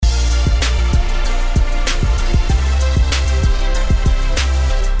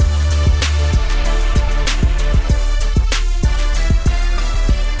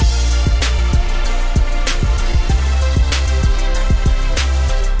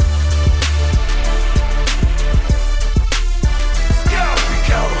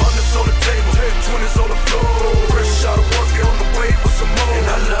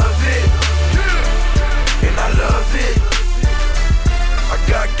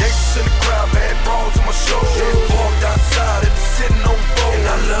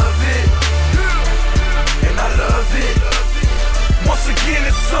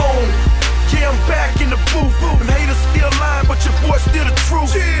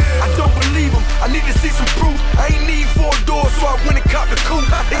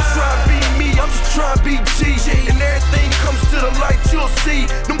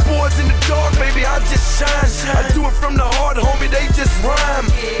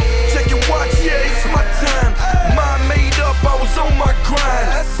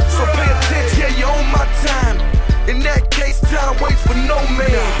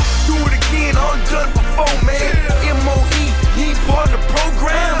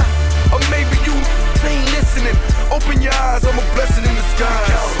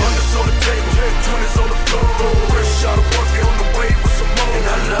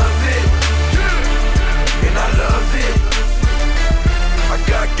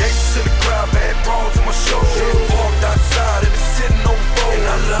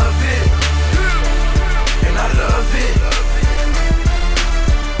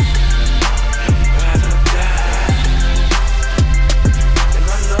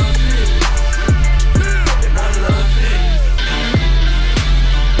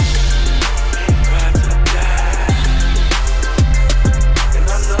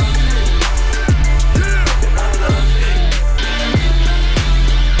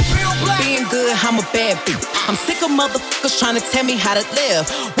good, I'm a bad bitch. I'm sick of motherfuckers trying to tell me how to live.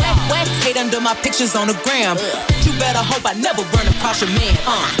 Whack, hate under my pictures on the gram. You better hope I never run across your man.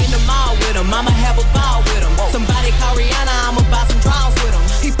 In the mall with him, I'ma have a ball with him. Somebody call Rihanna, I'ma buy some draws with him.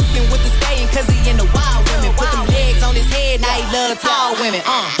 He fucking with the stallion cause he into wild women. Put them legs on his head, now he love tall women.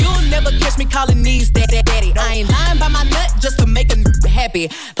 You'll never catch me calling these daddy. I ain't lying by my nut just to make a happy.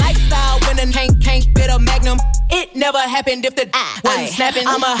 Lifestyle when a can't fit a magnum. It never happened if the wasn't snapping.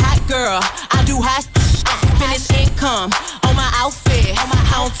 I'm a hot girl, I do hot finish income on my outfit. I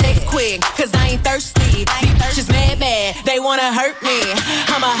don't text quick, cause I ain't thirsty. These bitches mad, they wanna hurt me.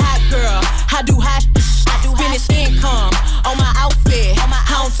 I'm a hot girl, I do hot finish income on my outfit. I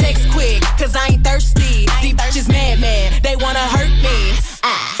don't text quick, cause I ain't thirsty. These bitches mad, they wanna hurt me.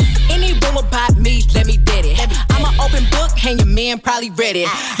 Any rumor about me, let me dead it. I'm an open book, and your man probably read it.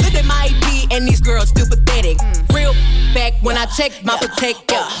 Look at my EP, and these girls still pathetic. Real back when I check my protect.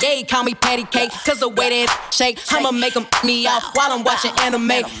 They call me patty cake, cause the way that shake. I'ma make them me out while I'm watching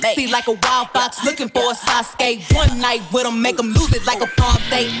anime. See like a wild fox looking for a Sasuke. One night with them, make them lose it like a prom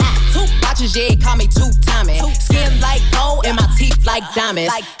date. 2 watches, yeah, call me 2-timing. Skin like gold, and my teeth like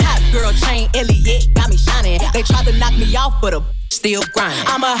diamonds. Hot girl chain, Elliot, got me shining. They tried to knock me off, but still grinding.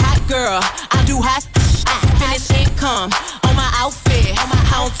 I'm a hot girl, I do hot finish income on my outfit. I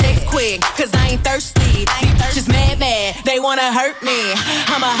don't text quick, cause I ain't thirsty. These bitches mad, they wanna hurt me.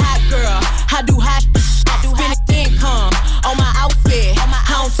 I'm a hot girl, I do hot finish income on my outfit.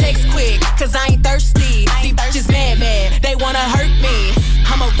 I don't text quick, cause I ain't thirsty. These bitches mad, they wanna hurt me.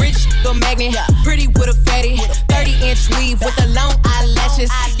 I'm a rich little magnet, pretty with a fatty, 30-inch weave with the long eyelashes.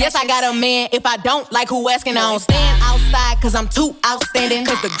 Yes, I got a man. If I don't like who asking, I don't stand outside cause I'm too outstanding.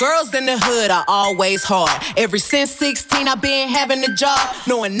 Cause the girls in the hood are always hard. Ever since 16, I've been having a job,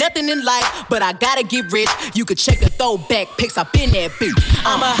 knowing nothing in life, but I gotta get rich. You could check the throwback pics, I've been that bitch.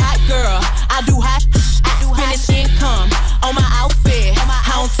 I'm a hot girl, I do hot finish income on my outfit.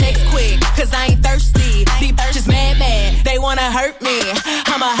 I don't text quick, cause I ain't thirsty. These bitches mad, they wanna hurt me.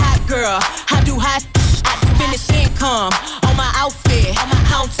 I'm a hot girl, I do hot finish income on my outfit.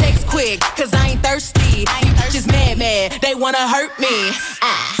 I don't text quick, cause I ain't thirsty. These bitches mad, they wanna hurt me.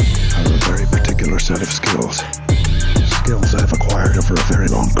 I have a very particular set of skills. Skills I've acquired over a very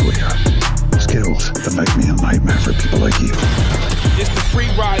long career. Skills that make me a nightmare for people like you. It's the Free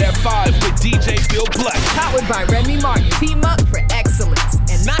Ride at 5 with DJ Bill Black. Powered by Remy Martin. Team up for excellence.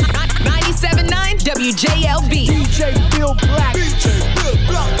 And 97.9 WJLB. DJ Bill Black. DJ Bill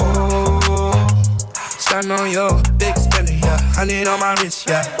Black. Oh, stand on your big spender, yeah. Honey on my wrist,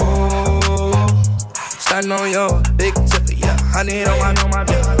 yeah. Oh, stand on your big tipper, yeah. Honey on my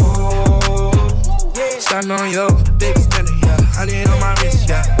yeah. Oh, stand on your big spender, yeah. Honey on my wrist,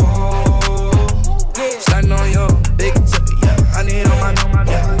 yeah. Oh, stand on your big tipper, yeah. Honey on my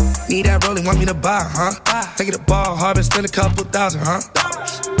yeah. Need that rolling, want me to buy, huh? Take it to ball hard and spend a couple thousand, huh?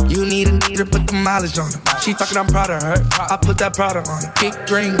 You need a need to put the mileage on her. She talking, I'm proud of her. I put that Prada on her. Big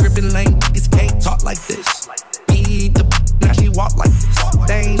green, gripping lane, niggas can't talk like this. Beat the now she walk like this.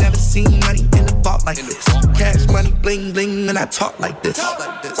 They ain't never seen money in the vault like this. Cash money, bling bling, and I talk like this.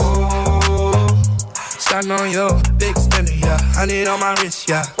 Oh, stand on your big spender, yeah. Honey on my wrist,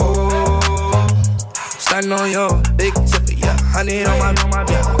 yeah. Oh, stand on your big tipper, yeah. Honey on my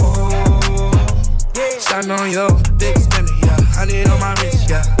yeah. Oh, stand on your big spender, yeah. Honey on my wrist,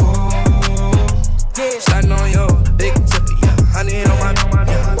 yeah. Oh, stand on your big tipper, yeah. Honey on my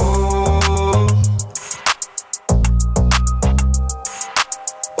yeah. Oh,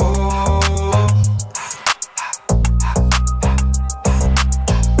 oh,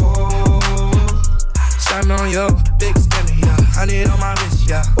 oh, stand on your big spender, yeah. Honey on my wrist,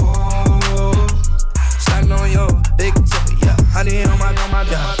 yeah. Oh, stand on your big tipper, yeah. Honey on my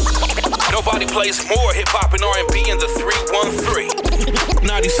yeah. Nobody plays more hip-hop and R&B in the 313.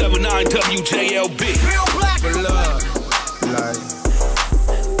 97.9 WJLB. Real Black. For love. Like,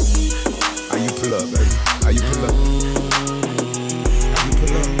 how you pull up, baby? How you pull up? How you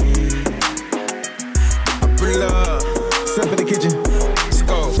pull up? I pull up. Step in the kitchen. Let's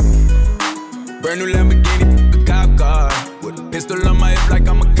go. Brand new Lamborghini, a cop car. With a pistol on my hip like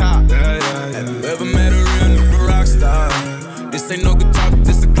I'm a cop. Yeah. Have you ever met a real new rock star? This ain't no guitar,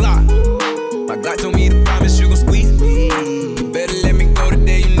 this a clock. My Glock told me to promise you gon' squeeze me. You better let me go the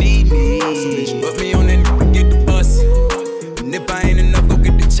day you need me. So bitch, put me on that get the bus. And if I ain't enough, go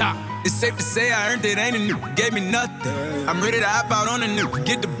get the chop. It's safe to say I earned it, ain't a nigga gave me nothing. I'm ready to hop out on a nigga,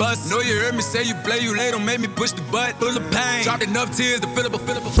 get the bus. Know you heard me say you play, you late, don't make me push the butt. Full of pain, dropped enough tears to fill up a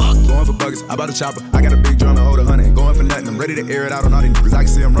fuck. Going for buggers, I bought a chopper. I got a big drum to hold 100. Going for nothing, I'm ready to air it out on all these niggas. I can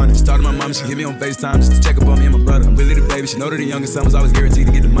see I'm running. She talked to my mom, she hit me on FaceTime just to check up on me and my brother. I'm really the baby, she know that the youngest son was always guaranteed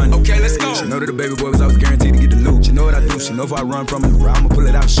to get the money. Okay, let's go. She that the baby boy was always guaranteed to get the loot. She know what I do, she know if I run from it, I'ma pull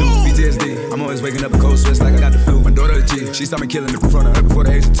it out and shoot. PTSD, I'm always waking up in cold sweats like I got the flu. My daughter a G, she saw me killing it in front of her before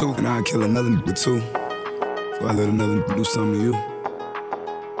the age of 2. And I'd kill another with 2 before I let another do something to you.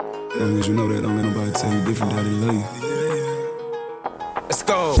 As long as you know that, don't let nobody tell you different, daddy love you. Let's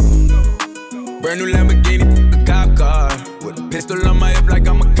go. Brand new Lamborghini, a cop car. With a pistol on my hip like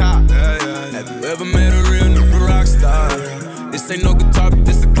I'm a cop. Have you ever met a real nigga rock star? This ain't no guitar, but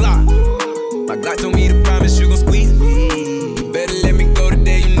this a clock. My Glock told me to promise you gon' squeeze me. You better let me go the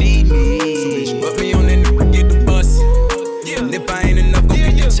day you need me. So bitch, put me on that nigga, get the bus. And if I ain't enough, go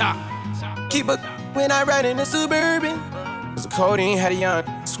get the chop. Keep a when I ride in the Suburban. Cause the codeine had a young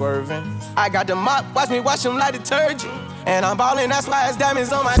swerving. I got the mop, watch me wash him like detergent. And I'm ballin', that's why it's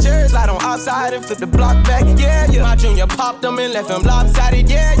diamonds on my jersey. Slide on outside and flip the block back, yeah, yeah. My junior popped them and left them lopsided,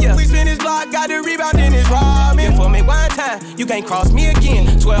 yeah, yeah. We spin his block, got the rebound in his robbing. For me one time, you can't cross me again.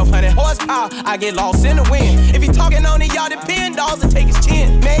 1,200 horsepower, I get lost in the wind. If he talking on it, y'all depend, dolls and take his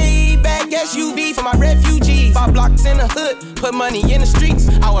chin. Maybach SUV for my refugees. 5 blocks in the hood, put money in the streets.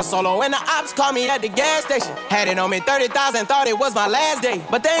 I was solo and the ops called me at the gas station. Had it on me 30,000, thought it was my last day.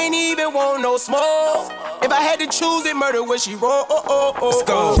 But they ain't even want no smoke. If I had to choose it, murder would she roll? Let's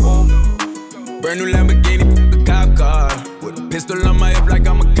go. Brand new Lamborghini, a cop car. With a pistol on my hip like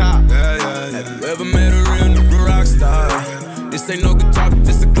I'm a cop. Have you ever met a real nigga rock star? This ain't no guitar, but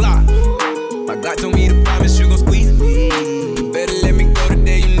this a Glock. My Glock told me to promise you gon' squeeze me. You better let me go the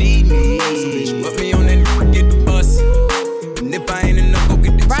day you need me. So bitch, put me on that nigga, get the bus. And if I ain't enough, go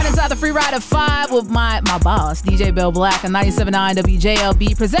get the Right inside the free ride of 5 with my boss, DJ Bell Black on 97.9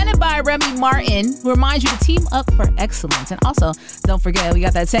 WJLB, presented by Remy Martin, who reminds you to team up for excellence. And also, don't forget, we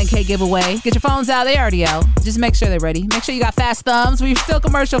got that 10K giveaway. Get your phones out, they already out. Just make sure they're ready. Make sure you got fast thumbs. We're still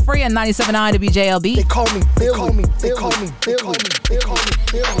commercial free on 97.9 WJLB. They call me Philly. They call me Philly. They call me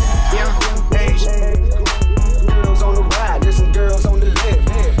Philly. Yeah, Asian. Girls on the ride, there's some girls on the left.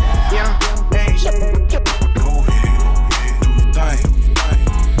 Yeah, Asian. Go ahead, do your thing.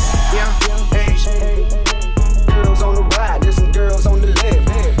 Yeah, Asian. Girls on the ride, there's some girls on the left.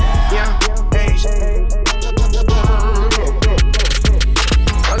 Yeah, Asian.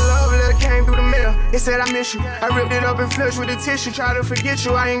 A love letter came through the mail. It said I miss you. I ripped it up and flushed with the tissue. Try to forget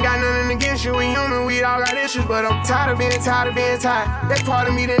you. I ain't got nothing against you. We human, we all got issues, but I'm tired of being tired. That part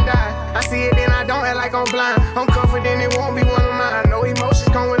of me done died. I see it then I don't act like I'm blind. I'm confident it won't be one of mine. No emotions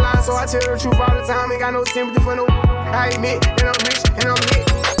come with lies, so I tell the truth all the time. Ain't got no sympathy for no. I admit that I'm rich and I'm lit.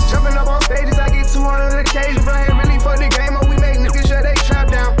 Jumping up on stages, I get 200 occasions. Bro, ain't really for the game, or we make niggas shut they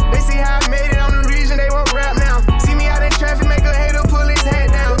trap down. They see how I made it on the region, they won't rap now. See me out in traffic, make a hater pull his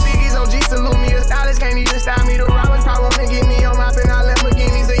head down. The biggies OG salute me, the stylists can't even style me. The robbers probably wanna get me on my pen, I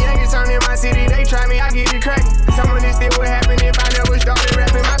Lamborghinis. The youngest turn in my city, they try me, I get it crackin'. Some of this still would happen if I never started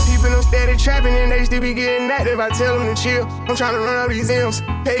rapping. My people them steady trapping and they still be getting active. I tell them to chill, I'm trying to run up these M's.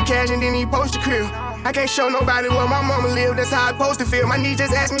 Pay cash and then he post the crib. I can't show nobody where my mama live, that's how I supposed to feel. My niece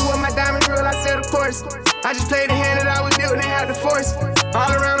just asked me what my diamond real, I said of course. I just played the hand that I was dealt, they had the force. All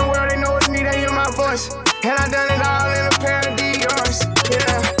around the world they know it's me, they hear my voice. And I done it all in a pair of Dior's.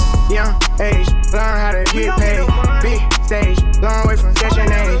 Yeah, young age, learn how to get paid. Big stage, long way from Section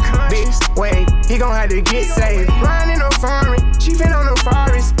 8. Big wave, he gon' have to get saved. Riding in no foreign, chiefin' on the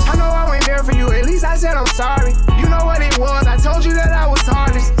forest. I know I went there for you, at least I said I'm sorry. You know what it was, I told you that I was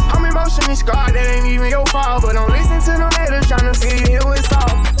hardest. I'm emotionally scarred, that ain't even your fault. But don't listen to them haters tryna see it was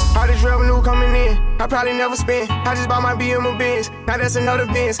all. All this revenue coming in, I probably never spend. I just bought my BM Benz, now that's another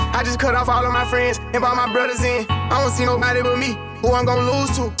Benz. I just cut off all of my friends and brought my brothers in. I don't see nobody but me, who I'm gon'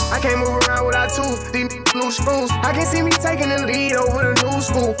 lose to. I can't move around without tools, these loose screws. I can see me taking the lead over the new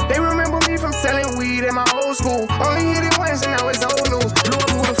school. They remember me from selling weed at my old school. Only hit it once and now it's old news. Blew up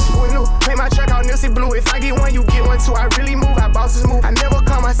who the f*** knew. Paint my track out Nipsey Blue. If I get one, you get one too. I really move, how bosses move. I never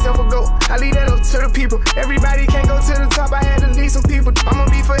call myself a goat. I leave that up to the people. Everybody can't go to the top, I had to lead some people. I'ma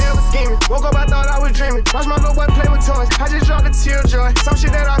be forever scheming. Woke up, I thought I was dreaming. Watch my little boy play with toys. I just dropped a tear joy. Some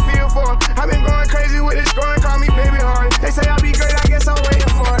shit that I feel for. I've been going crazy with this growing, call me baby hard. They say I'll be great, I guess I'm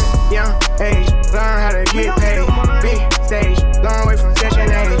waiting for it. Young age, learn how to get paid. Big stage, long way from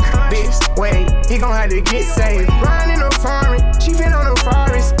Section 8. Big wave, he gon' have to get saved. Riding in no foreign, chiefin' on the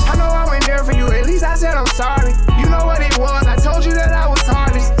forest. I know I went there for you, at least I said I'm sorry. You know what it was, I told you that I was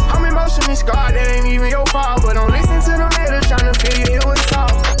hardest. I'm emotionally scarred, that ain't even your fault. But don't listen to them haters tryna figure it was all.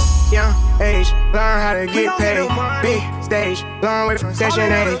 Young age, learn how to get paid. Big stage, long way from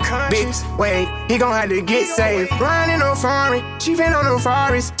Section 8. Big wave, he gon' have to get saved. Riding in no foreign, chiefin' on the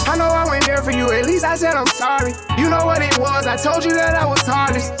forest. I know I went there for you, at least I said I'm sorry. You know what it was, I told you that I was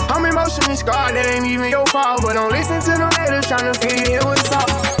hardest. I'm emotionally scarred, that ain't even your fault. But don't listen to them haters tryna figure it was all.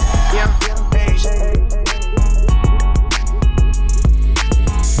 Young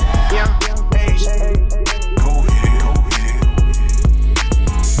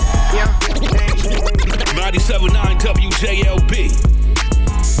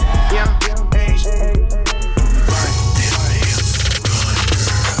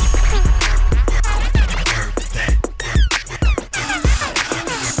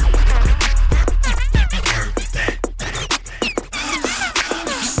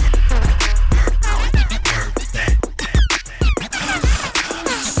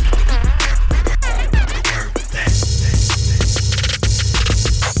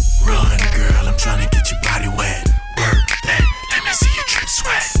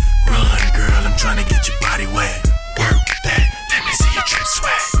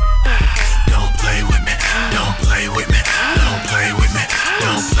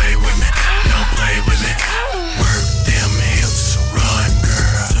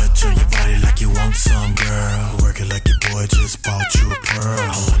bought you a pearl.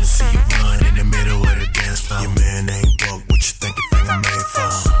 I wanna see you run in the middle of the dance floor. Your man ain't broke, what you think I'm made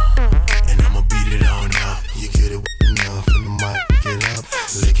for? And I'ma beat it on up. You get it enough and the mic get up.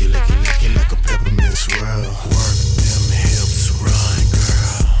 Lick it like a peppermint swirl. Work them hips, run,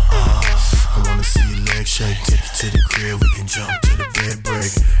 girl. I wanna see your legs shake, take you to the crib. We can jump to the bed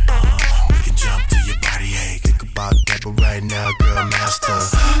break. We can jump to your body ache. Think about that, but right now, girl, master.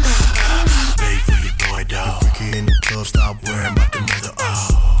 Beg for your boy, dog. Freaky in the club, stop worrying about the mother.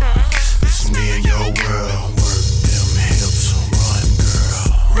 This is me and your world. Work them hips,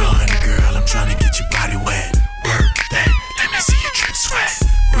 run, girl. I'm trying to get your body wet. Work that, let me see your drip sweat.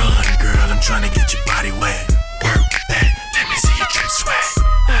 Run, girl, I'm trying to get your body wet. Work that, let me see your drip sweat.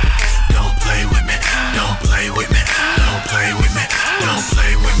 Don't play with me, don't play with me, don't play with me, don't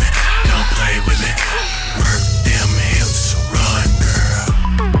play with me, don't play with me. Work them hips, run, girl.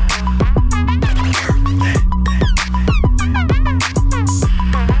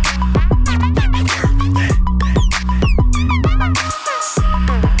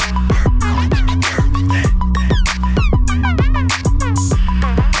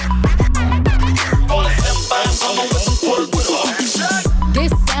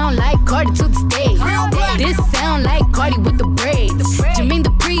 This sound like Cardi to the stage. This sound like Cardi with the braids. Jermaine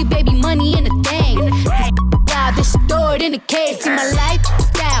Dupri, baby, money in a thing. Wow, this stored in a case. See my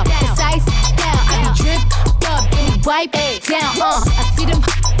lifestyle, precise style. I be dripped up, give me wipe down. I see them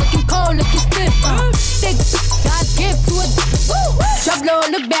looking cold, looking stiff. Thick, God's gift to a drop low,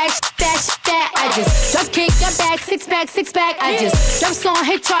 look back, that. I just drop kick, got back, six pack. I just drop song,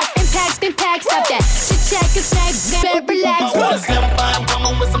 hit charts, impact. Stop that. Shit check, it's back, relax. I wanna slim by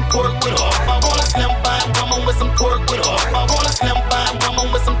woman with some pork with off. I wanna slim by woman with some pork with off. I wanna slim by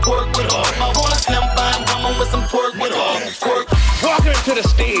woman with some pork with off. I wanna slim by woman with some pork with off. Welcome to the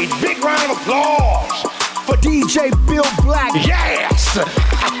stage. Big round of applause for DJ Bill Black. Yes!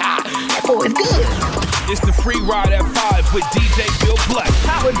 Oh, it's good. It's the free ride at 5 with DJ Bill Black.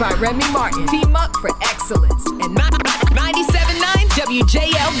 Powered by Remy Martin. Team up for excellence. And 97.9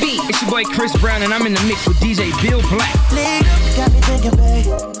 WJLB. It's your boy Chris Brown, and I'm in the mix with DJ Bill Black. Got me thinking, babe.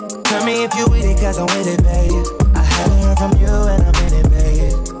 Tell me if you with it, cause I'm with it, babe. I haven't heard from you, and I'm in it,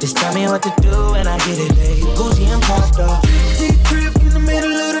 babe. Just tell me what to do, and I get it, babe. Gucci and Costa. Deep crib in the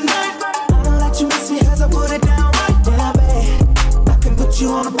middle of the night. I know that you miss me, cause I put it down right there, babe. I can put you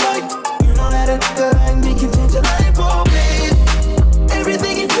on a flight. You know that a nigga like me can change your life, oh, babe.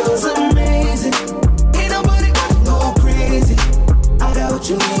 Everything you do is amazing. Ain't nobody gonna go crazy. I got what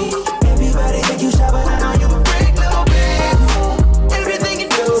you need. Everybody think you shy, but I know you a freak, little baby. Everything you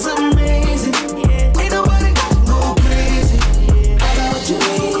do is amazing. Ain't nobody gonna go crazy. I got what you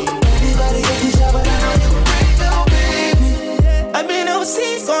need. Everybody think you shy, but I know you a freak, little baby. I've been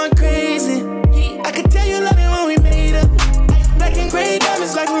overseas going crazy. I could tell you love it when we made up. Black and gray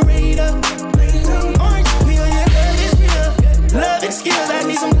diamonds like we're raid up. Orange peel, yeah, love is real. Love and skills, I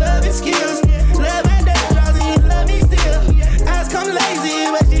need some love and skills. Love and that draws and you love me still. Eyes come lazy,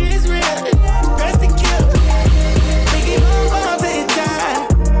 but she is real. Press the kill. Make it move on to the time.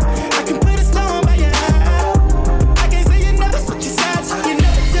 I can put a stone by your eye. I can't say you never switch your sides. You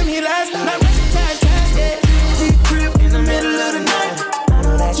never tell me lies. Not rushing time, yeah. Deep crib in the middle of the night. I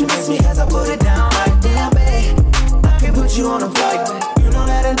know that you miss me cause I put it down right there, babe. I can put you on a flight. You know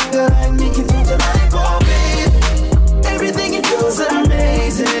that a nigga like me can change your life, oh, babe. Everything you do is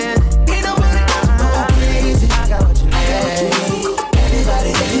amazing. Ain't nobody gonna go crazy. I got what you need.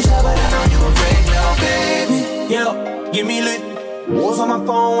 Everybody think you shy, but I know you a freak, little baby. Yo, give me lit. Wolves on my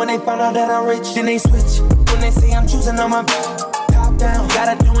phone when they find out that I'm rich. Then they switch when they say I'm choosing on my top down.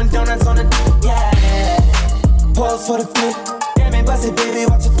 Gotta doing donuts on the yeah. Pose for the flip. Damn it, bust it, baby.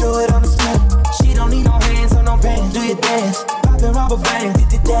 Watch you do it on the split. She don't need no hands or no pain. Do your dance. Poppin' rubber band. Hit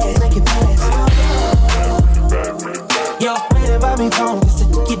the dash. Make it fast. Yo, wait about me phone just to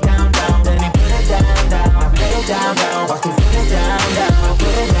take it down. Then they put it down. Put it down. Watch me put it down.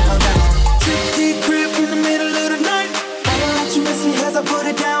 Put it down. Deep crib in the middle of the night. I don't let you miss me as I put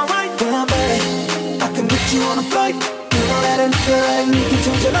it down right there, babe. I can put you on a flight. You know that a nigga like me can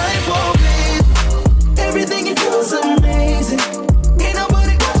change your life, oh, babe. Everything you do is amazing. Ain't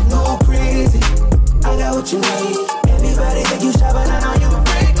nobody gonna go crazy. I got what you need. Everybody think you shy, but I know you a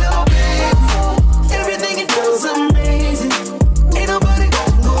freak, little baby.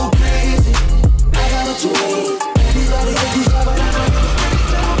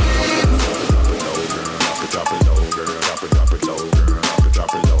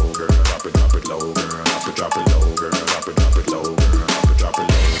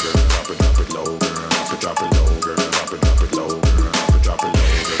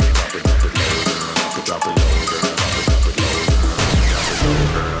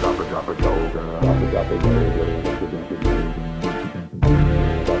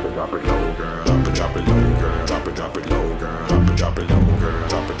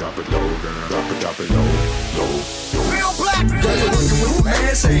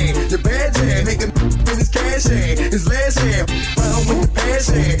 cash in. Your bad jam, make him finish cash in. His last jam, found with the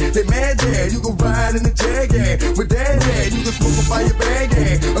passion. They mad jam, you can ride in the Jag, yeah. With that jam, you can smoke a fire bag,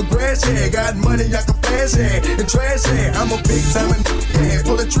 yeah. A grass jam, got money, I can flash, yeah. And trash jam, I'm a big time and yeah.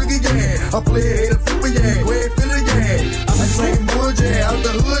 Pull a trigger, yeah. I play a hater flipper, yeah. Go ahead, fill it, yeah. I sing wood, yeah. Out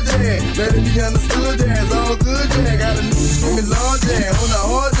the hood, yeah. Let it be understood, yeah. It's all good, yeah. Got a new screaming large, yeah. On the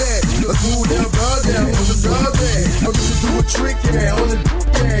hard, yeah. A cool down broad, yeah. On the broad, yeah. I'm just do a trick, yeah. On the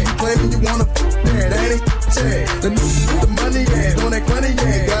yeah. You claiming you wanna yeah. That ain't yeah. The new with the money, yeah. On that money,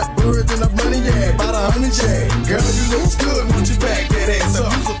 yeah. Got birds and enough money, yeah. About 100, yeah. Girl, you look good. Won't you back that ass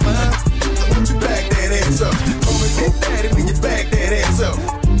up? You so fine. Won't you back that ass up? Call me Big Daddy when you back that ass up.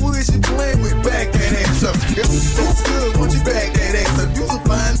 Who is you playing with? Back that ass up. Girl, you looks good. Won't you back that ass up? You so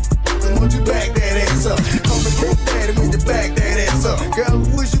fine. Won't you back that ass up? Call me Big Daddy when you back that ass up. Girl,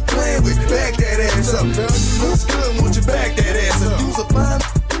 who is you playing with? Back that ass up. Girl, you looks good. Won't you back that ass up? You so fine.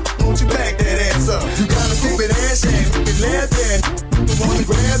 Won't you back that ass up? You gotta keep it ass and keep it left and you wanna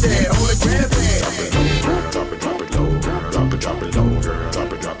grab that, only grab that. Drop it low, girl. Drop it low, girl.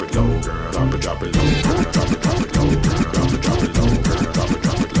 Drop it low, girl. Drop it low, girl. Drop it low, girl. Drop it low, girl. Drop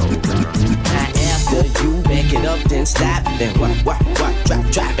it low, girl. Now after you back it up, then stop. Then what?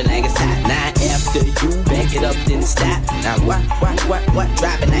 Drop it like it's hot. Now after you back it up, then stop. Now what?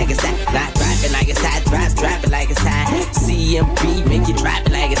 Drop it like it's hot. Now drop it like it's hot. Drop it like it's hot. CMB make you drop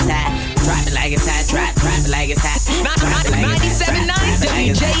it like it's hot. Drop it like it's hot. Drop it like it's hot.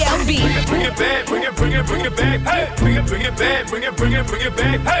 97.9 WJLB. Bring it back, bring it back, hey. Bring it back, bring it back, hey. Bring it back, bring it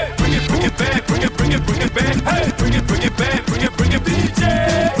back, hey. Bring it back, bring it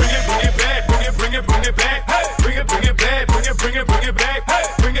DJ. Bring it back, bring it back, hey. Bring it back, bring it back, hey.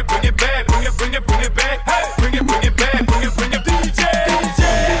 Bring it back, bring it back, hey. Bring it back, bring it DJ.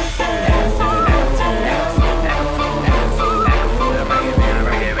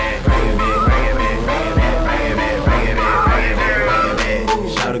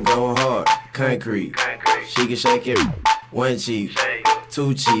 Shout it go hard, concrete. She can shake it, one cheek,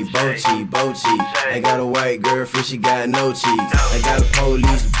 two cheek, both cheek. I got a white girl, she got no cheeks. I got a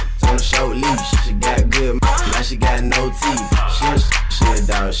police on a short leash. She got good, now she got no teeth. She a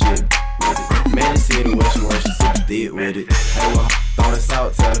dog, she with it. Man, see the way she wants, she super thick with it. Hey, well, throwing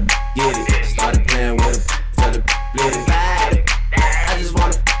salt, tell her get it. Started playing with her, tell her split it. I just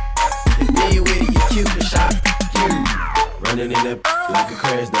wanna if you with it, you cute and shot. Running in that like a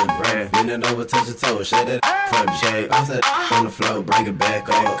crash dump, right? Bending over, touch your toe, shake that from the shade. I said on the floor, bring it back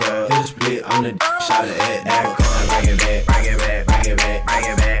up. Hit a split on the shot it at that. Bring it back, bring it back, bring it back, bring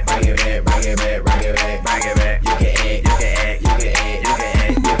it back, bring it back, bring it back, bring it back, bring it back. You can act, you can act, you can act, you can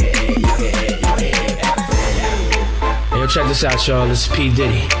act, you can act, you can act, you can act. Hey, yo, check this out, y'all. This is P.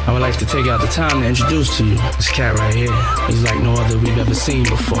 Diddy. I would like to take out the time to introduce to you this cat right here. He's like no other we've ever seen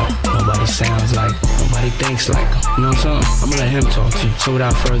before. Nobody sounds like him. Nobody thinks like him. You know what I'm saying? I'm gonna let him talk to you. So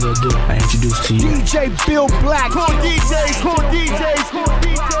without further ado, I introduce to you DJ Bill Black. Cool DJs, cool DJs, cool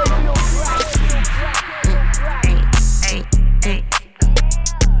DJs.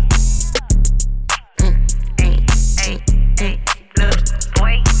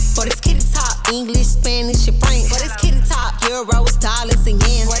 For this kitty talk, English, Spanish, and French. For this kitty talk, euros, dollars, and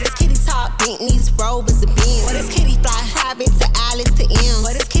yen. For this kitty talk, Bentleys, Rovers, and Benz. For this kitty fly private to Alice to M.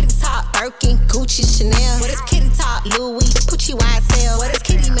 For this kitty talk, Birkin, Gucci, Chanel. For this kitty talk, Louis, Pucci, YSL. For this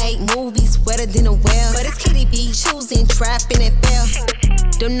kitty make movies wetter than a well. For this kitty be choosing, trapping, and fail.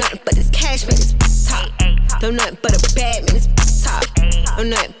 Don't nothing but this cash man, this top. Don't nothing but a bad man, this top. Don't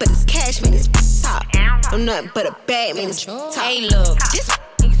nothing but this cash man, this top. Don't nothing but a bad man, this top. Hey, look, this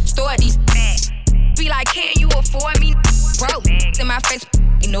store these be like, can you afford me? Broke in my face,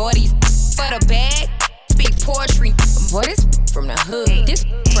 ignore these for the bag. Speak poetry, boy, this from the hood, this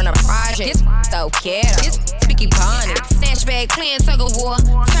from the project, this so ghetto, this speaky bonnet, snatch bag, clean tug of war,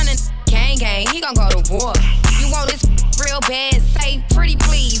 turning gang, he gon' go to war. You want this real bad? Say pretty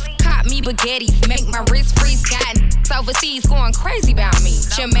please, cop me baguettes, make my wrist freeze. Got overseas going crazy about me.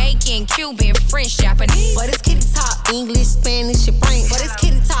 Jamaican, Cuban, French, Japanese. But this kitty talk English, Spanish, and French. But this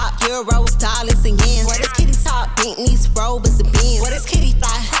kitty talk euros, dollars, and yen. But this kitty talk Bentleys, Rovers, and Benz. But this kitty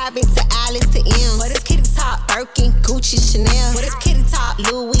fly private to Alice to M. But this kitty talk Birkin, Gucci, Chanel. But this kitty talk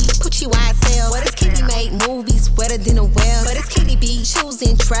Louis, Pucci, YSL. But this kitty make movies wetter than a well. But this kitty be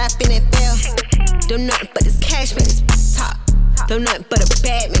choosing, trapping, and fail. Don't nothing but this cash man, this top. Don't nothing but a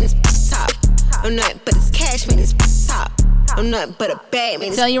bad man, this top. Don't nothing but this cash man, this top. I'm nothing but a bad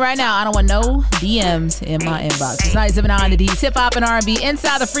man. Telling you right now, I don't want no DMs in my inbox. It's 97.9 The D's, hip hop and R&B.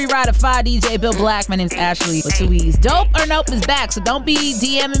 Inside the Free Ride of 5, DJ Bill Black. My name's Ashley with 2 E's. Dope or Nope is back, so don't be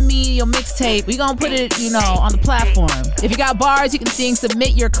DMing me your mixtape. We gonna put it, on the platform. If you got bars you can sing,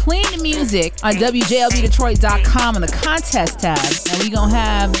 submit your clean music on WJLBDetroit.com on the contest tab, and we gonna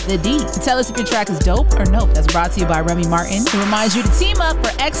have the D. So tell us if your track is dope or nope. That's brought to you by Remy Martin, who reminds you to team up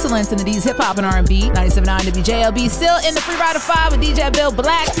for excellence in the D's hip hop and R&B. 97.9 WJLB, still in the Free Ride of 5 with DJ Bill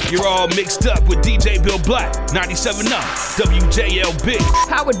Black. You're all mixed up with DJ Bill Black. 97.9 WJLB.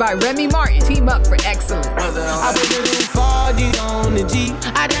 Powered by Remy Martin. Team up for excellence. I put the new 4G on the G.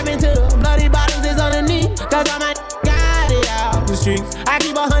 I trap into the bloody bottoms is on the knee. Cause all my got it out the streets. I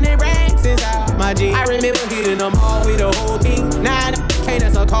keep 100 racks inside my G. I remember hitting them all with the whole team. Now I can't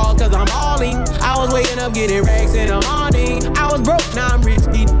answer calls cause I'm all in. I was waking up getting racks in the morning. I was broke, now I'm rich,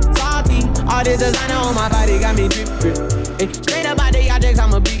 deep, salty. All this designer on my body got me drip, drip. Hey, straight up out the objects,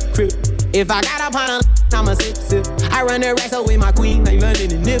 I'm a big crip. If I got up on a I'ma sip, sip. I run the racks up with my queen like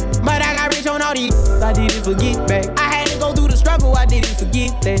London and Nip. But I got rich on all these, I didn't forget back. I had to go through the struggle, I didn't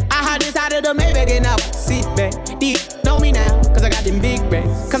forget that. I hopped inside of the Maybach and I sit back. Deep, know me now, cause I got them big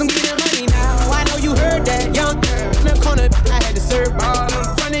racks. Cause I'm getting money now, I know you heard that. Young in the corner, I had to serve ball.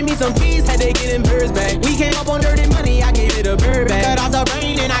 Fronted me some keys, had to get them birds back. We came up on dirty money, I gave it a bird back. Cut off the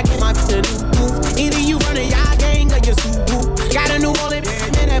brain and I get my a new move. Either you run a y'all gang or you Subaru. Got a new wallet,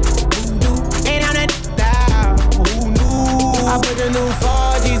 man, that voodoo. Ain't on that down, who knew? I put the new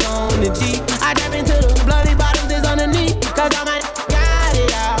 4Gs on the G. I trap into the bloody bottoms is underneath. Cause all my got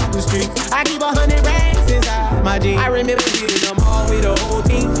it out the streets. I keep 100 racks inside my jeans. I remember hitting them all with the whole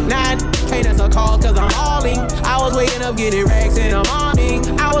team. Now I can't answer calls cause I'm all in. I was waking up getting racks in the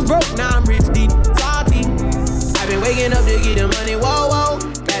morning. I was broke, now I'm rich, deep, salty. I've been waking up to get the money, whoa, whoa.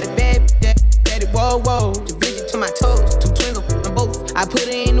 Got it bad, that it, whoa, whoa. The bitch to my toes, 2 twins on both. I put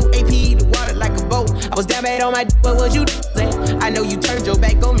it in new AP, the water like a boat. I was down bad on my what was you saying? I know you turned your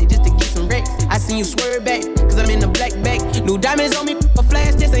back on me just to get some racks. I seen you swerve back, cause I'm in the black bag. New diamonds on me, a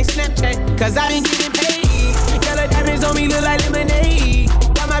flash, this ain't Snapchat. Cause I been getting paid. Yellow diamonds on me look like lemonade.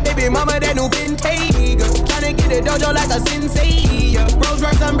 Got my baby mama that new Bentayga. Tryna get a dojo like a sensei. Rose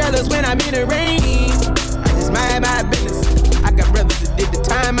Royce umbrellas when I'm in the rain. I just mind my business. I got brothers that did the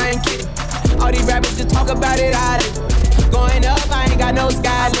time, I ain't kidding. All these rappers just talk about it, I live. Going up, I ain't got no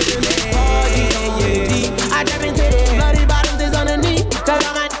sky living there. I trap into the bloody bottoms is underneath. Cause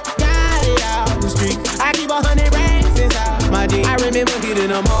all my got it out the streets. I keep 100 racks inside my jeans. I remember hitting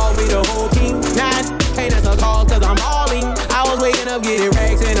them all with the whole team. Now I can't answer calls cause I'm all in. I was waking up getting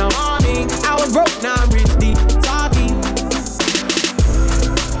racks in the morning. I was broke, now I'm rich, deep, salty.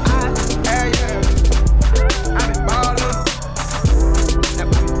 I've been ballin'. That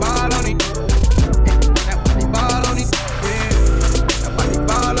body ball on it. That body ball on it. Yeah. That body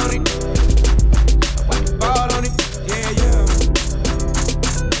ball on it. That body ball on it. Yeah, yeah.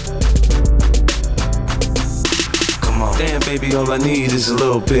 Come on. Damn, baby, all I need is a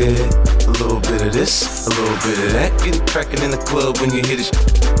little bit of this, a little bit of that. Get it crackin' in the club when you hit it.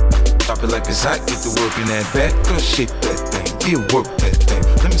 Drop it like it's hot, get to work in that back. Girl, shake that thing, yeah, work that thing.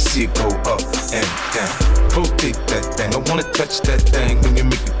 Let me see it go up and down. Rotate that thing, I wanna touch that thing when you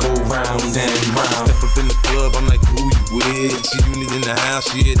make it go round and round. Step up in the club, I'm like, who you with? See you need in the house,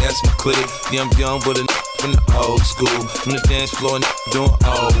 yeah, that's my clique. Yeah, I'm young, but a from the old school. On the dance floor, doing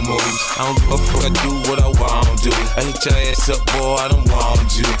old moves. I don't give a fuck, I do what I want to do. I hit your ass up, boy, I don't want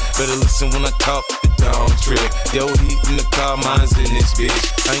you. Better listen when I talk, it don't trip. Yo, heat in the car, mine's in this bitch.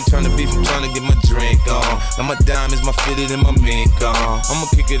 I ain't tryna beef, I'm tryna get my drink on. Now my diamonds, my fitted, and my mink on. I'ma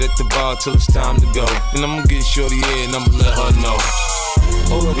kick it at the bar till it's time to go. Then I'ma get shorty here and I'ma let her know.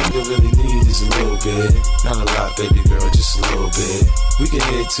 All a nigga really need is a little bit. Not a lot, baby girl, just a little bit. We can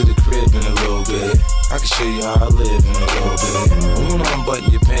head to the crib in a little bit. I can show you how I live in a little bit. I wanna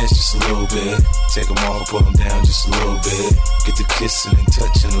unbutton your pants just a little bit. Take them off, pull them down just a little bit. Get the kissing and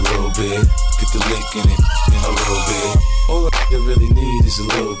touching a little bit. Get the licking it in a little bit. All a nigga really need is a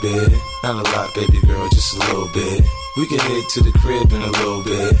little bit. Not a lot, baby girl, just a little bit. We can head to the crib in a little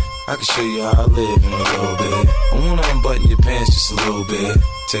bit. I can show you how I live in a little bit. I wanna unbutton your pants just a little bit.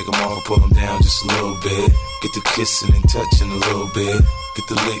 Take them off, pull them down just a little bit. Get the kissing and touching a little bit. Get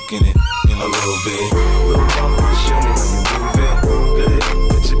the licking it in a little bit. Little mama, show me how you move it. Good,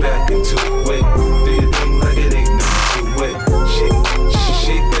 put your back into it. Do your thing like it ain't nothing to it.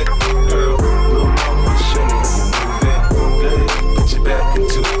 Shake that girl. Little mama, show me how you move it. Good, put your back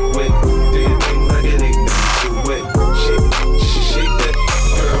into it. Do your thing like it ain't nothing to it. Shake that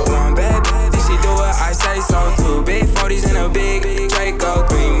girl. One bad bitch, she do what I say so. 2 big 40s and a big Draco.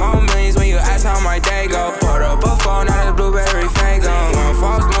 3 more millions when you ask how my day go. Put up a phone, now it's Blueberry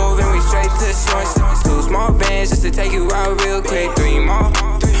to take you out real quick. 3 more.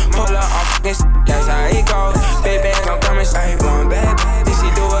 Pull up on fucking shit, that's how it goes. Big bands, I'm coming straight. One bad bitch, she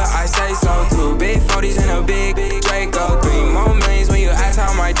do what I say so. 2 big 40s and a big Draco. 3 more millions when you ask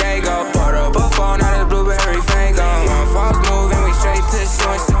how my day go. Put up a phone, now the blueberry fango. 1 false move and we straight to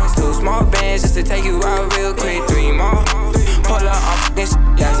shooting. 2 small bands just to take you out real quick. 3 more. Pull up on fucking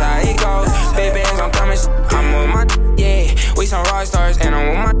shit, that's how it goes. Big bands, I'm coming I'm on my yeah. We some rock stars and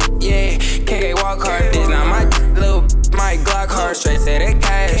I'm on my yeah. KK walk hard, this not my little my Glock hard, straight to the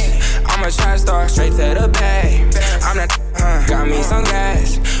cash. I'm a trap star, straight to the bag. I'm the got me some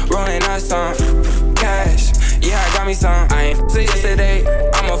gas, rolling up some cash. Yeah, I got me some. I ain't f***ed yesterday,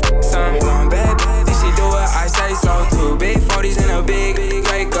 I'ma f*** some. One bad bitch, she do what I say so. 2 big 40s and a big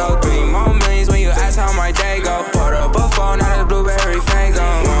Draco. 3 more millions when you ask how my day go. Put up a phone, now the blueberry fango.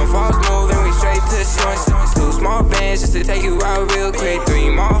 1 false move and we straight to short. 2 small bands just to take you out real quick. 3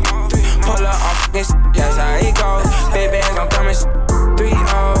 more. Pull up on fucking shit, that's how it goes. Big bands, I'm coming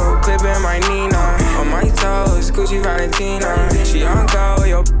 3-0, clipping my Nina. On my toes, Gucci Valentina. She on go,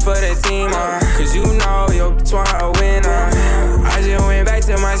 yo, for the team, cause you know, yo, want a winner. I just went back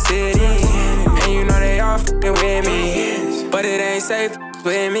to my city, and you know they all f***ing with me. But it ain't safe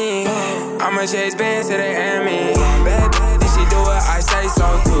with me. I'ma chase bands till they end me. Bad bitch, she do what I say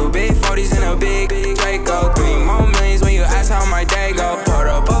so. 2 big 40s and a big Draco. 3 more millions when you ask how my day go. Put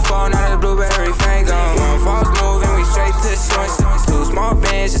up a phone, now the blueberry fango. 1 false move and we straight to short. 2 small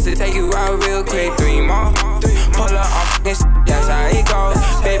bands just to take you out real quick. 3 more. Pull up on fucking shit, that's how it goes.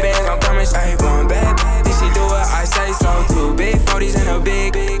 Big bands, I'm coming straight. 1 bad bitch, she do what I say so. 2 big 40s and a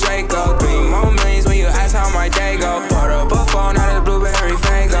big Draco. 3 more millions when you ask how my day go. Put up a phone, now the blueberry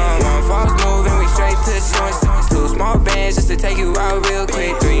fango. 1 false move and we straight to short. 2 small bands just to take you out real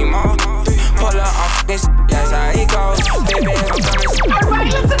quick. 3 more. Pull up on fucking shit, that's how it goes. Big bands, I'm coming straight. Everybody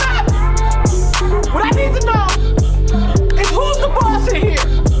listen up. What I need to know is who's the boss in here?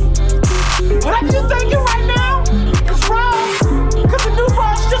 Whatever you're thinking right now is wrong, cause the new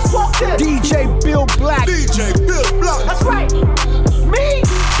boss just walked in. DJ Bill Black. DJ Bill Black. That's right. Me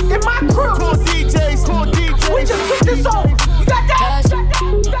and my crew. Cool DJs. We just took this over. You got that?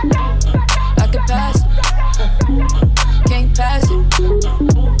 I can pass it. Can't pass it.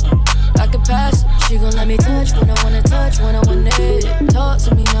 I can pass it. She gon' let me touch when I wanna touch, when I want it. Talk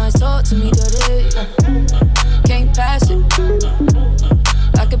to me nice, talk to me dirty. Can't pass it.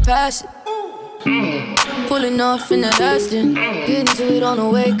 I can pass it. Pulling off in that Aston. Getting to it on the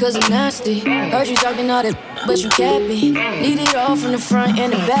way cause I'm nasty. Heard you talking all that, but you kept me. Need it all from the front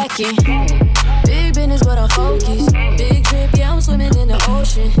and the back end. Big business, but I'm focused. Big trip, yeah, I'm swimming in the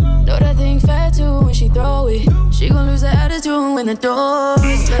ocean. Know that thing fat too when she throw it. She gon' lose her attitude when the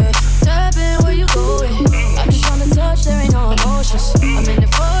door's left. Tap in, where you going? I'm just tryna touch, there ain't no emotions. I'm in the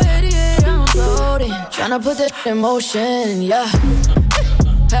 488, I'm floating. Tryna put that in motion, yeah.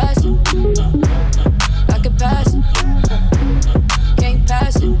 Pass it. I can pass it. Can't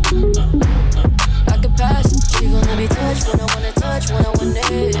pass it. I can pass it. She gon' let me touch when I wanna touch, when I want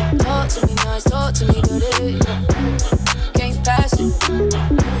it. Talk to me nice, talk to me dirty. Can't pass it.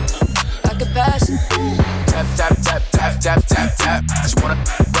 I can pass it. Tap, tap, tap, tap, tap, tap, tap. She wanna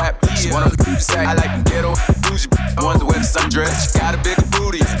rap, she wanna say I like them ghetto bougie. I want to wear the sundress. She got a bigger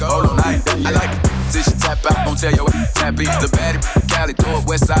booty. Hold on, I like it. Till she tap out, don't tell your tap in. The baddie, Cali, throw it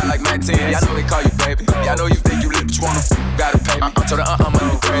west side like Mac 10. Y'all know they call you baby. Y'all know you think you lit, but you wanna gotta pay me. Told her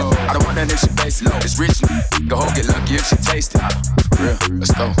money crazy. I don't want that if she base it low. It's rich, go home, get lucky if she taste it. For real,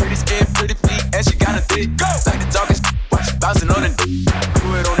 let's go. Pretty skin, pretty feet, and she got a dick. Go! Like the talking watch she bouncing on it. Do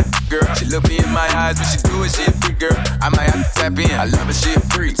it on it, girl. She look me in my eyes, when she do it, she a freak girl. I might have to tap in. I love it, she a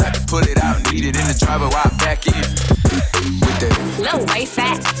freak. Type to pull it out, need it in the driver while I back in. With that low waist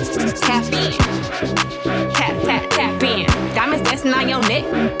fat, tap in. Tap, tap, tap in. Diamonds dancing on your neck,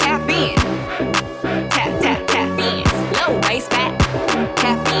 tap in. Tap, tap, tap in. Low waist fat,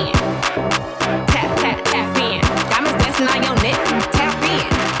 tap in. Tap, tap, tap in. Diamonds dancing on your neck, tap in.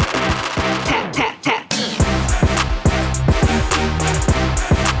 Tap, tap, tap in.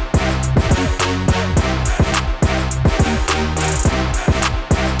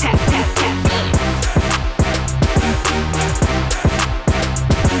 Tap, tap, tap in.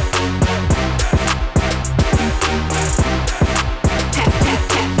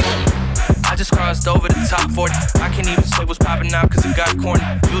 Crossed over the top 40. I can't even say what's popping out cause it got corny.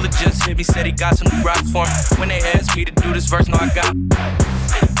 Dula just hit me, said he got some new rocks for me. When they asked me to do this verse, no I got.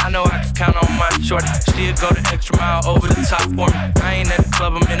 I know I can count on my shorty. She'll go the extra mile over the top for me. I ain't at the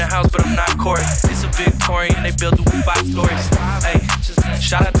club, I'm in the house, but I'm not Corey. It's a Victorian, they built it with 5 stories. Hey, just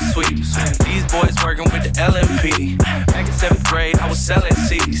Shout out to Sweet. These boys working with the LMP. Back in 7th grade, I was selling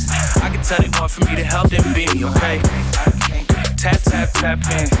CDs. I can tell they want for me to help them be me, okay? Tap, tap, tap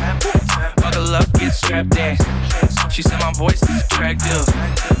in. Buckle up, get strapped in. She said my voice is attractive.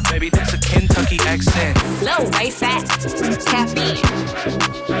 Baby, that's a Kentucky accent. Low waist fat, tap in.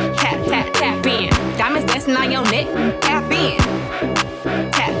 Tap, tap, tap in. Diamonds dancing on your neck, tap in.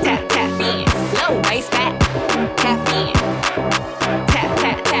 Tap, tap, tap in. Low waist fat, tap in. Tap,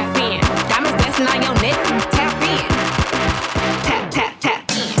 tap, tap in. Diamonds dancing on your neck, tap in. Tap, tap,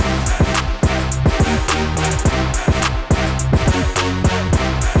 tap in.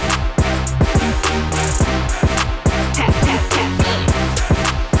 Tap, tap, tap in. Tap, tap, tap in. Tap, tap, tap in.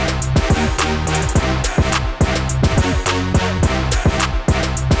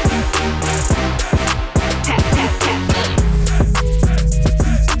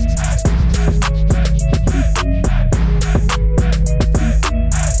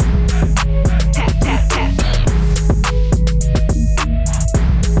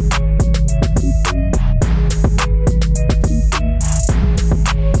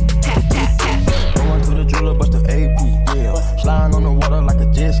 Tap, tap, tap in. Going to the jeweler, bust the AP, yeah. Sliding on the water like a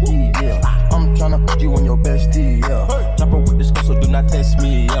jet ski, yeah. I'm tryna fuck you and your bestie, yeah. Chopper with this gun, so do not test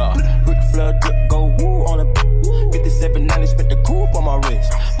me, yeah. Rick Flair drip, go woo on the 5790, spent the coupe on my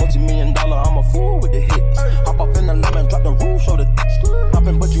wrist. Multi-million-dollar, I'm a fool with the hits. Hop up in the lemon, drop the roof, show the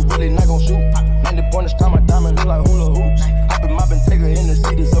poppin', but you really not gon' shoot. 90 pointers, time my diamond look like hula hoops. Hoppin' moppin', take her in the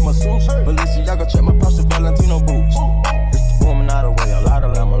city, so my suits. Balenciaga, check my Prada Valentino boots. It's the woman out of the way, a lot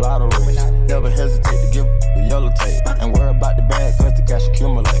of them, a lot of race. Never hesitate to give the yellow tape. And worry about the bag, cause the cash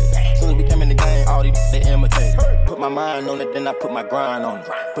accumulate. Soon as we came in the game, all these they imitate. Put my mind on it, then I put my grind on it.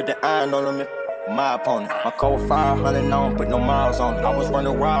 Put the iron on them, my opponent. My code 500, now don't put no miles on it. I was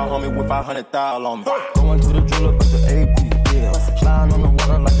running wild, homie, with 500,000 on me. Going to the jeweler, but the AP, yeah. Sliding on the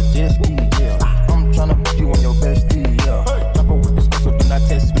water like a jet ski, yeah. I'm tryna put you on your bestie, yeah. Chopper with this gun, so do not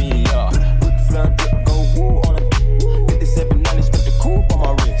test me, yeah. Rick Flair drip, go woo on it. 5790, spent the coupe on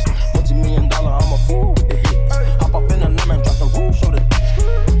my wrist. Multi-million-dollar, I'm a fool with the hits. Hop up in the lemon, drop the roof, show the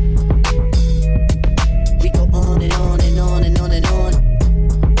We go on and on and on and on and on.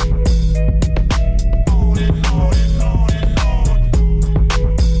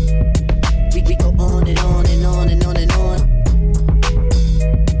 We go on and on and on and on and on.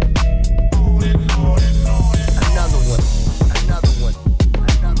 Another one, another one.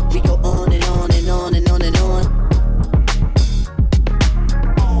 We go on and on and on and on and on.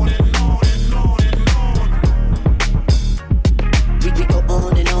 We go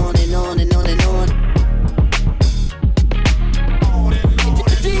on and on and on and on and on.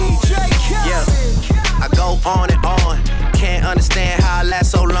 Yeah, I go on and on. Can't understand how I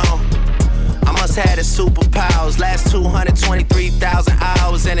last so long. I must have the superpowers. Last 223,000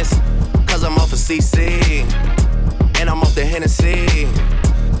 hours, and it's cause I'm off of CC. And I'm off the Hennessy.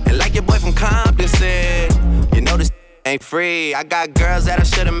 And like your boy from Compton said, you know this ain't free. I got girls that I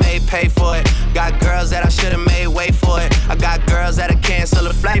should've made pay for it. Got girls that I should've made wait for it. I got girls that'll cancel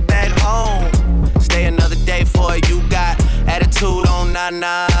a flight back home. Stay another day for it. You got attitude on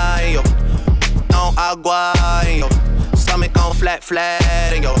nana, yo. On agua, yo. Stomach on flat,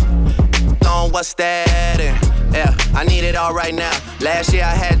 and yo. On what's that? And yeah, I need it all right now. Last year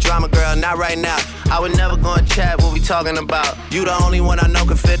I had drama, girl, not right now. I would never go and chat what we talking about. You the only one I know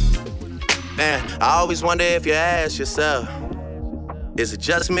can fit. Man, I always wonder if you ask yourself, is it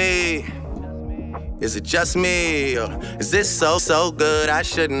just me? Is it just me? Or is this so good I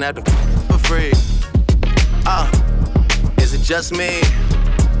shouldn't have to for free? Is it just me?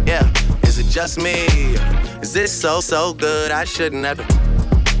 Yeah, is it just me? Is this so good I shouldn't have to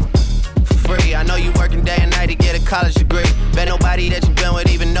for free? I know you working day and night to get a college degree. Bet nobody that you been with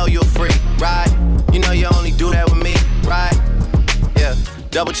even know you're free, right? You know you only do that with me, right? Yeah,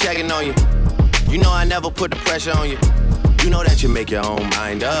 double checking on you. You know I never put the pressure on you. You know that you make your own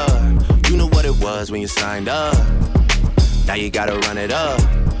mind up. You knew what it was when you signed up. Now you gotta run it up.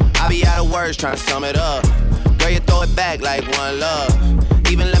 I be out of words trying to sum it up. Girl, you throw it back like one love.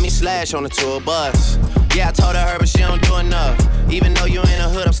 Even let me slash on the tour bus. Yeah, I told her, but she don't do enough. Even though you in the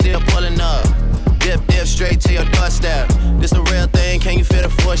hood, I'm still pulling up. Dip straight to your doorstep. This the real thing, can you feel the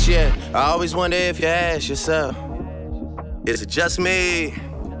force yet? I always wonder if you ask yourself, is it just me?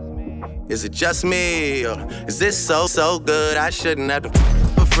 Is it just me? Or is this so good I shouldn't have to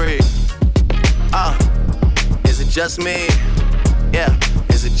for free? Is it just me? Yeah,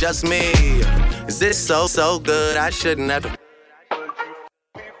 is it just me? Is this so good I shouldn't have to?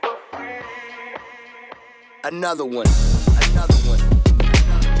 Another one, another one.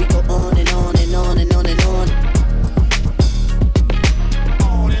 We go on and on and on and on and on.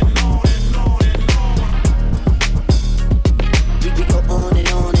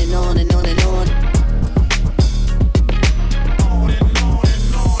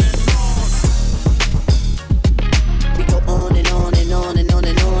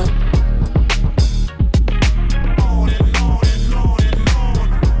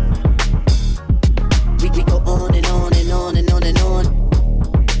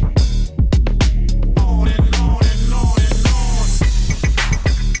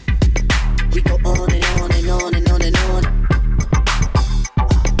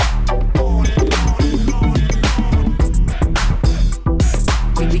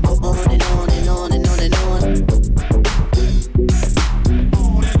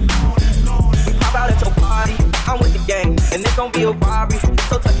 and it's gon' be a robbery.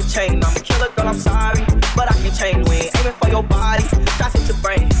 So tuck your chain, I'm a killer, girl, I'm sorry, but I can change. We ain't aiming for your body, shots at your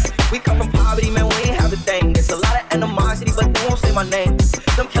brain. We come from poverty, man, we ain't have a thing. It's a lot of animosity, but they won't say my name.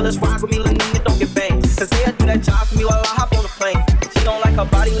 Them killers rock with me, little nigga, don't get banged. Cause they'll do that job for me while I hop on the plane. She don't like her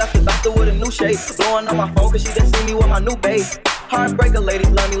body, left the doctor with a new shade. Blowing on my phone, cause she just see me with my new babe. Heartbreaker ladies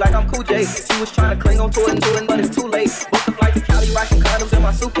love me like I'm Cool J. She was trying to cling on to it, but it's too late. Booked a flight to Cali, rocking condoms in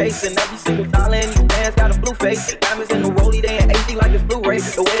my suitcase. And every single dollar in these bands got a blue face. Diamonds in the rollie, they in HD like it's Blu-ray.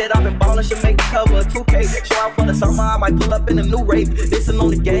 The way that I've been ballin' should make the cover a 2K. Show out for the summer, I might pull up in a new rape. This is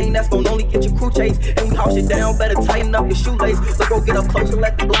on the game, that's gon' only get your crew chase. And we house it down, better tighten up your shoelace. So go get up close and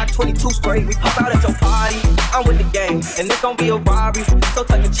let the Glock 22 spray. We pop out at your party, I'm with the gang. And it's gon' be a robbery, so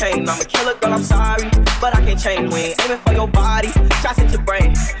tuck your chain. I'm a killer, girl, I'm sorry, but I can't change. We ain't aiming for your body, shots at your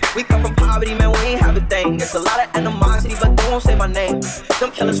brain. We come from poverty, man, we ain't have a thing. It's a lot of animosity, but they won't say my name.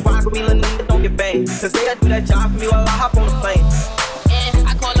 Them killers rock with me, little nigga, don't get banged. Cause they'll do that job for me while I hop on the plane. Yeah,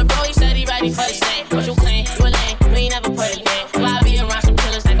 I call a bro, he said he ready for the stain. What you claim? You a lame, we ain't never put a game. Why I be around some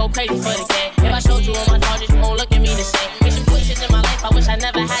killers that go crazy for the game? If I showed you all my charges, you won't look at me the same. There's some good shit in my life, I wish I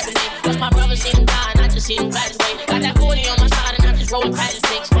never had to make. Cause my brother seen him die, and I just seen him graduate. Got that 40 on my side, and I'm just rolling past the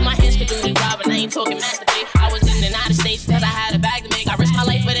stakes. But my hands could do the job, and I ain't talking masturbate. I was in the United States, cause I had a bag to make. I risked my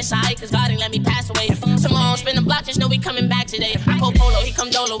life for this side, cause God ain't let me pass away. Tomorrow, spin the block, just know we coming back today. I pull Polo, he come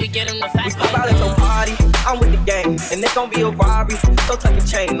Dolo, we get him the fast. We pop out at your party, I'm with the gang. And it's gon' be a robbery, so tuck your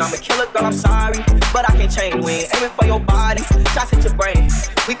chain. I'm a killer, girl, I'm sorry, but I can't change. We ain't aiming for your body, shots at your brain.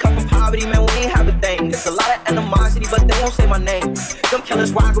 We come from poverty, man, we ain't have a thing. It's a lot of animosity, but they won't say my name. Them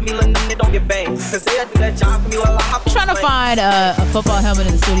killers rock with me, little nigga, don't get banged. Cause they'll do that job for me while I hop on the plane. I'm trying to find a football helmet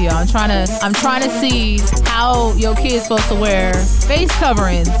in the studio. I'm trying to see how your kid's supposed to wear face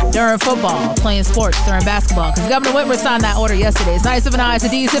coverings during football, playing sports during basketball. Because Governor Whitmer signed that order yesterday. It's 97.9, it's the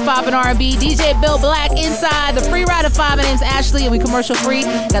D's Hip Hop and R&B. DJ Bill Black inside the free ride at 5. My name's Ashley and we commercial free.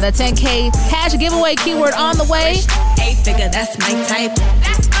 Got that 10K cash giveaway keyword on the way. 8-figure, that's my type.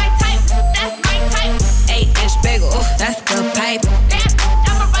 That's my type. That's my type. 8-inch bagel, that's the pipe.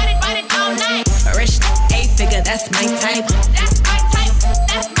 I'ma ride it all night. Rich 8-figure, that's my type. That's my type.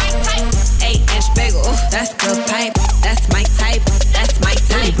 That's my type. 8-inch bagel, that's the pipe. That's my type. That's my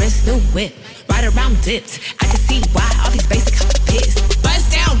type. Wrist, new whip, right around dipped. I can see why all these basic pissed.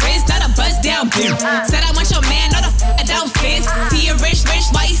 Bust down wrist, not a bust down bitch. Said I want your man, not a down fist. He a rich,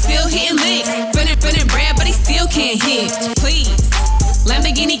 why he still hitting licks? Spinning bread, but he still can't hit. Please,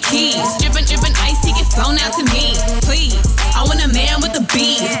 Lamborghini keys, drippin' ice, he get flown out to me. Please, I want a man with the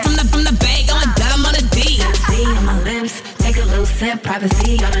beats. From the bag, I'm a dime on a D. See on my lips, take a little sip.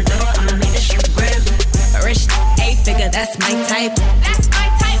 Privacy on the door, I'ma make the shit grip. Rich 8-figure, that's my type. That's my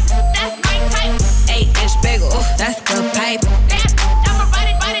type. That's my type. 8-inch bagel, that's the pipe. I'ma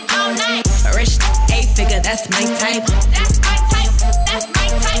ride it all night. Rich 8-figure, that's my type. That's my type. That's my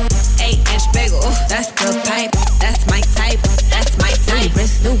type. 8-inch bagel, that's the pipe. That's my type. That's my type.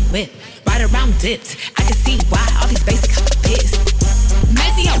 Wrist, new whip, right around dipped. I can see why all these basic pissed.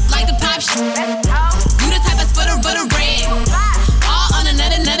 Messy up like the pop shit. You the type that's for the red. All on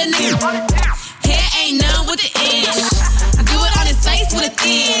another nigga. Hair ain't none with the inch. I do it on his face with a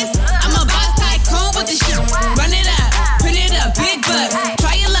thin. I'm a boss tycoon with the shit. Run it up, print it up, big bucks.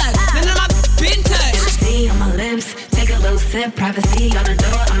 Try your luck, none of my been touched. See on my lips, take a little sip. Privacy on the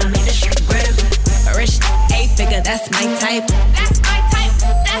door, I'ma make the shit grip. Rich 8-figure, that's my type. That's my type.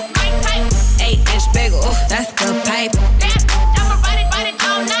 That's my type. 8-inch bagel, that's the pipe. I'ma ride it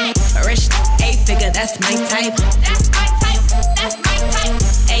all night. Rich 8-figure, that's my type. That's my type. That's my type.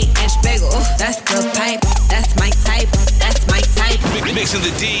 8-inch bagel, that's the pipe. That's my type. That's my type. Mixing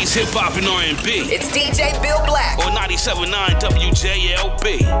the D's, hip hop and R&B. It's DJ Bill Black on 97.9 WJLB.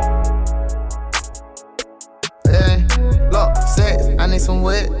 Hey, look, sex, I need some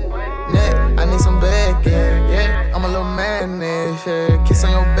wet. Neck, I need some back, yeah. I'm a little madness, yeah. Kiss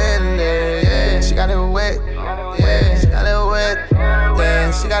on your belly, yeah. She got it wet, yeah. She got it wet,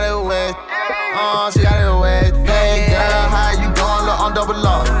 yeah. She got it wet, she got it wet. Hey girl, how you doing? Look, I'm double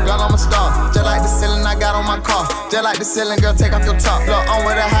up, girl, I'm a star. Just like the ceiling I got on my car. Just like the ceiling, girl, take off your top. Look, I'm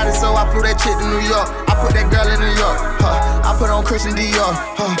with the hottest, so I flew that chick to New York. I put that girl in New York, I put on Christian Dior,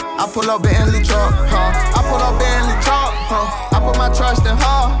 I pull up Bentley truck, I pull up Bentley truck, I put my trust in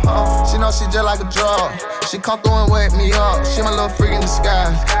her, She know she just like a drug. She come through and wake me up. She my little freak in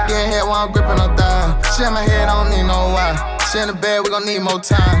disguise. Getting head while I'm gripping her thigh. She in my head, I don't need no why. She in the bed, we gon' need more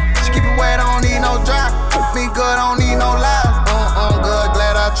time. She keep it wet, I don't need no dry. Me good, I don't need no lies. Good,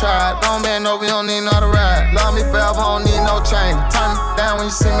 glad I tried. Don't bend over, you don't need no to ride. Love me forever, I don't need no chain. Turn it down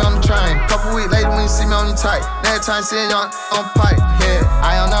when you see me on the train. Couple weeks later when you see me on your tight. Next time see you on pipe. Yeah,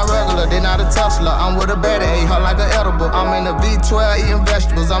 I am not regular, they not a tussler. I'm with a baddie, 800 like an edible. I'm in the V12 eating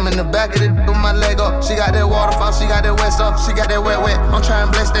vegetables. I'm in the back of it with my leg up. She got that waterfall, she got that wet stuff. She got that wet. I'm trying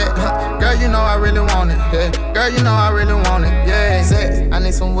to bless that. Girl, you know I really want it. Yeah. Girl, you know I really want it. Yeah. Sex, I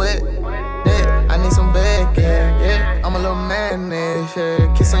need some wet. Yeah. I need some back. Yeah. I'm a little madness.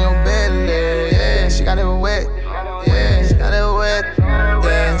 Yeah. Kiss on your belly. Yeah. She got it wet. Yeah. She got it wet.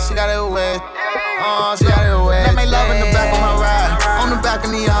 Yeah. She got it wet. Oh, she got it wet. Let me love in the back of my ride. On the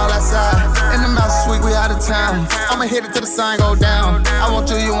balcony, all outside. In the mouse suite, we out of town. I'ma hit it till the sun go down. I want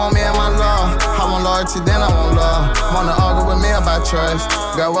you want me and my love. I want loyalty, then I want love. Wanna argue with me about trust.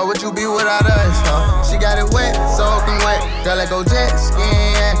 Girl, what would you be without us? She got it wet, soaking wet. Girl, let go jet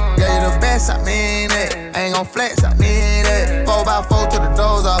skin. Girl, you the best, I mean it. I ain't gon' flex, I mean it. 4x4 to the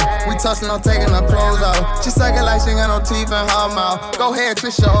doors off. We touching on taking her clothes off. She suck it like she got no teeth in her mouth. Go ahead,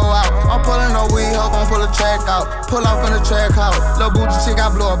 twist your hoe out. I'm pulling no weed, hope I'm pull a track out. Pull off in the track out. Lil' booty chick,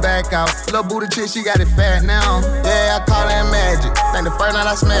 I blow her back out. Lil' booty chick, she got it fat now. Yeah, I call that magic. Think the first night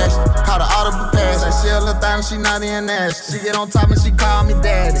I smashed it. Caught her audible pass. Like she a little thing, she not in nasty. She get on top and she call me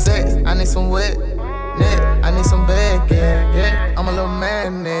daddy. Say, I need some wet. Yeah, I need some back, yeah. I'm a little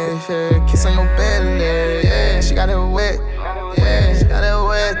madness, yeah. Kiss on your belly, yeah. She got it wet, yeah. She got it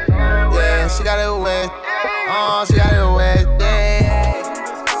wet, yeah. She got it wet, oh, she got it wet, yeah.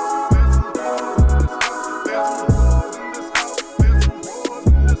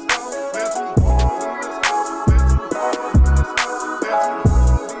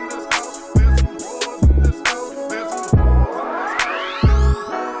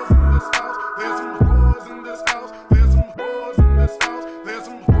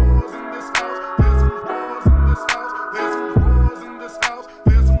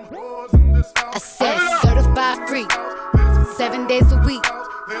 Free, 7 days a week,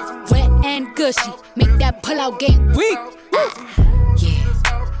 wet and gushy, make that pull-out game weak.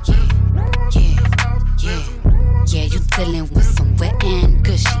 Yeah, you dealing with some wet and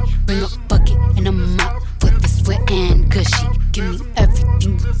gushy. Bring a bucket and a mop for this wet and gushy. Give me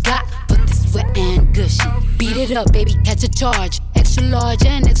everything you got for this wet and gushy. Beat it up, baby, catch a charge. Extra large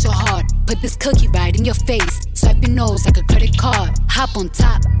and extra hard. Put this cookie right in your face. Swipe your nose like a credit card. Hop on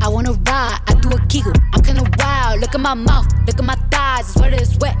top, I wanna ride. I do a giggle, I'm kinda wild. Look at my mouth, look at my thighs. It's wet,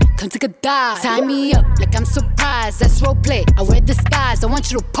 it's wet, come take a dive. Tie me up like I'm surprised, that's roleplay. I wear disguise, I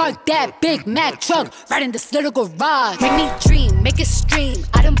want you to park that Big Mac truck right in this little garage. Make me dream, make it stream.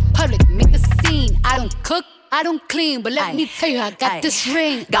 Out in public, make a scene. I don't cook, I don't clean, but let me tell you, I got this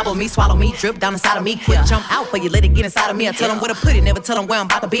ring. Gobble me, swallow me, drip down inside of me. Quick jump out for you, let it get inside of me. I tell them where to put it, never tell them where I'm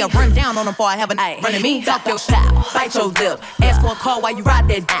about to be. I run down on them before I have a night. Running me, talk your style, bite your lip. Ask for a call while you ride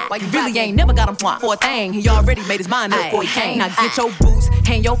that dick. While you really ain't never got him for a thing. He already made his mind up before he came. Now get your boots,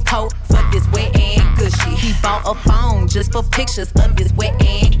 hang your coat for this wet and gushy. He bought a phone just for pictures of this wet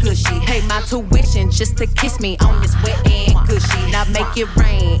and gushy. Pay my tuition just to kiss me on this wet and gushy. Now make it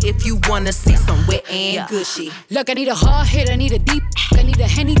rain if you wanna see some wet and gushy. Look, I need a hard hit, I need a deep. I need a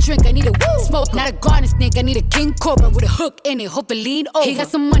Henny drink, I need a woo smoke. Not a garden snake, I need a king cobra with a hook in it. Hope it lean over. He got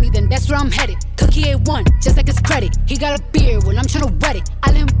some money, then that's where I'm headed. Cookie A1, just like his credit. He got a beard, well I'm tryna wet it.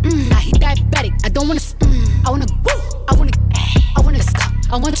 I let him, now he diabetic. I don't wanna I wanna woo, I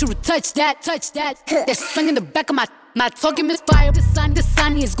want you to touch that. There's song in the back of my talking misfire. The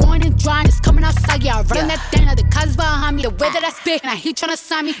sun is going and drying. It's coming outside, yeah. I run that thing. Now the cuz behind me. The way that I spit, and he tryna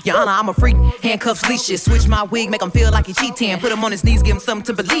sign me. Your Honor, I'm a freak. Handcuffs, leashes. Switch my wig, make him feel like he cheating. Put him on his knees, give him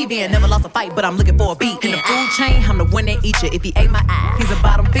something to believe in. Never lost a fight, but I'm looking for a beat. In the food chain, I'm the one that eat you. If he ate my eye, he's a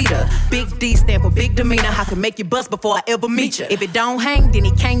bottom feeder. Big D stand for big demeanor. I can make you bust before I ever meet you. If it don't hang, then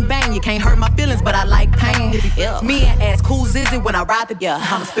he can't bang. You can't hurt my feelings, but I like pain. If he me and ask who's is it when I ride the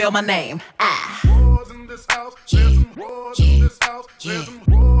I'ma spell my name.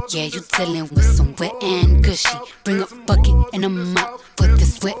 Yeah, you dealing with some wet and gushy. Bring a bucket and a mop for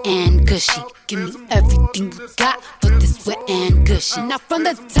this wet and gushy. Give me everything you got for this wet and gushy. Now from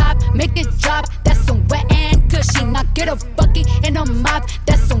the top, make it drop. That's some wet and gushy. Now get a bucket and a mop.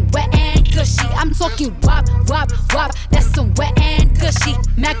 That's some wet and gushy. I'm talking wop, wop, wop. That's some wet and gushy.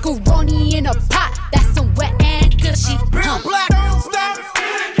 Macaroni in a pot. That's some wet and gushy. Real black, don't stop.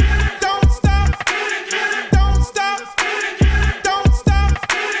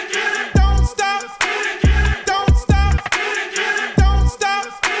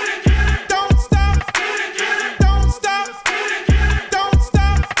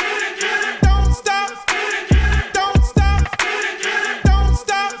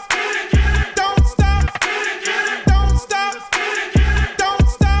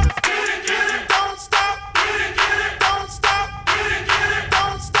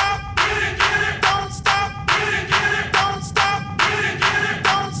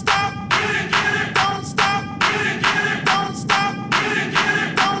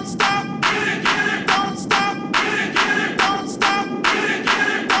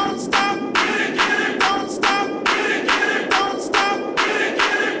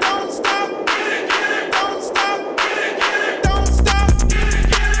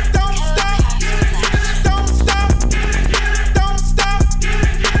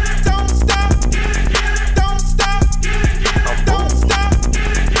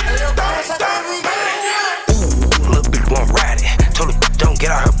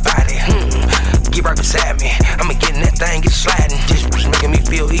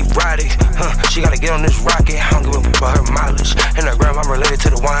 related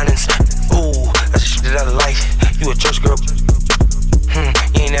to the whinings. Ooh, that's the shit that I like. You a church girl.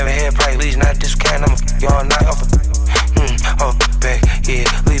 You ain't never had pride, at least not this kind. I'ma f*** you all night off off back, yeah.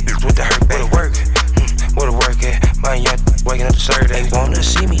 Leave bitch with the hurt back. Where to work? Where to work at? My young waking up to serve. They wanna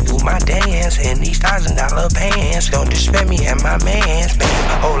see me do my dance in these $1,000 pants. Don't disrespect me and my mans.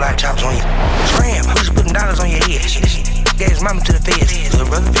 Bam, whole lot of chops on you. Scram, who's putting dollars on your head? Gave his mama to the feds. Little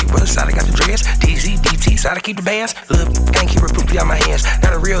brother, big brother, side I got the dreads. DZ, DT, side I keep the bands. Little can't keep her poopy on my hands.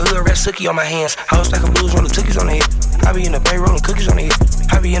 Got a real hood red sookie on my hands. Whole stack of blues, rolling cookies on the head. I be in the bay rolling cookies on the head.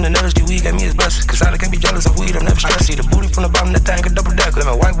 I be in the nutters, do weed, got me as blessed. Cause I can't be jealous of weed, I'm never stressed. See the booty from the bottom, that thing a double decker. Let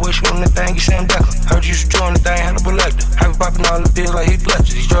my white boy shoot on that thing, you Sam Decker. Heard you should join the thing, had a collector. I be popping all the pills like he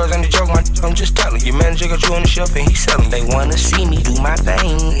Fletcher. These drugs ain't a joke, I'm just telling. Your manager got you on the shelf and he's selling. They wanna see me do my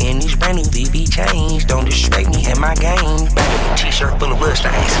thing in these brand new BB chains. Don't disrespect me and my game. Bang, t-shirt full of blood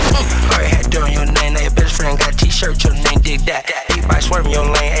stains. Already had dirt on your name, now your best friend got a t-shirt, your name dig that. Everybody swerving your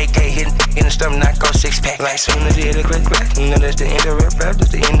lane, AK hitting in the stomach, knock go 6-pack. Like soon as it hit a click, clack. You know that's the end of rap, that's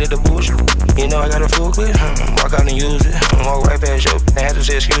the end of the bullshit. You know I got a full clip, walk out and use it. Walk right past your, I had to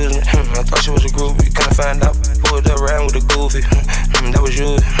say excuse me. I thought she was a groupie, couldn't find out. Pulled up riding with a goofy, that was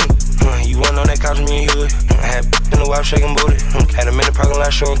you. You wasn't on that couch with me and you. I had in the wife shaking booty. Had him in the parking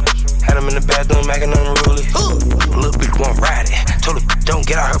lot showing. Had him in the bathroom making unruly. Little bitch won't ride it. Told her don't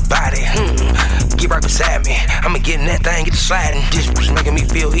get out her body. Get right beside me. I'ma get in that thing, get to sliding. This was making me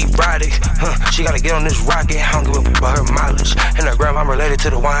feel erotic. She gotta get on this rocket. I don't give a f about her mileage. And her grandma related to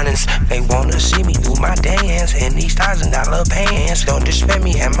the whinings. They wanna see me do my dance in these $1,000 pants. Don't disrespect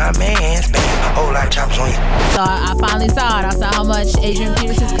me and my mans. Bang, whole lot of chops on you. So I finally saw it. I saw how much Adrian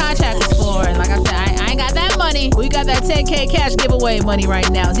Peterson's contract is for. And like I said, I ain't got that money. We got that 10K cash giveaway money right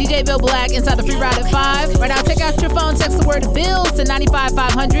now. DJ Bill Black inside the free ride at 5. Right now, take out your phone, text the word BILLS to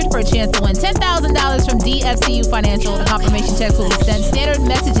 95500 for a chance to win $10,000 from DFCU Financial. The confirmation text will be sent. Standard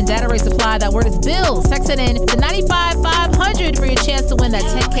message and data rate supply. That word is BILLS. Text it in to 95500 for your chance to win that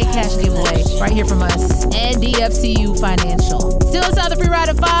 10K cash giveaway right here from us and DFCU Financial. Still inside the free ride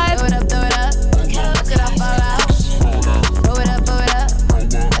at 5. Throw it up, throw it up. Watch it all fall out. Throw it up, throw it up.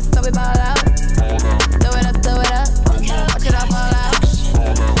 That's how we ball out. Throw it up, throw it up. Watch it all fall out.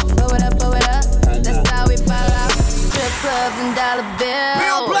 Throw it up, throw it up. That's how we ball out. Strip clubs and dollar bills.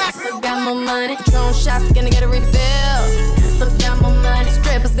 Still got more money. Patron shots, gonna get a refill. Still got more money.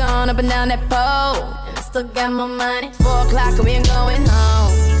 Strippers going up and down that pole. And I still got more money. 4 o'clock and we ain't going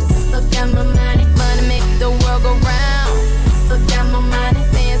home. Still got more money. Money make the world go round. Still got more money.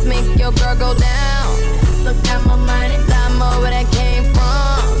 Fans make your girl go down. Still got more money. Lot more where that came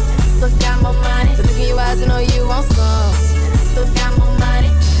from. Still got more money. So look in your eyes and know you want some. Still got more money.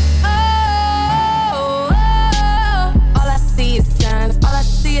 Oh, all I see is signs. All I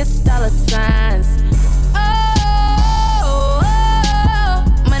see is dollar signs. Oh,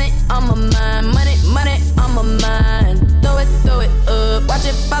 money on my mind. Money, money on my mind. Throw it up. Watch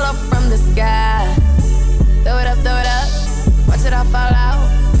it fall from the sky. Throw it up, throw it up. Watch it all fall out.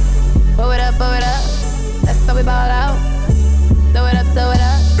 Blow it up, blow it up. That's how we ball out. Throw it up, throw it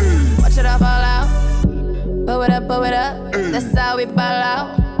up. Watch it all fall out. Blow it up, blow it up. That's how we ball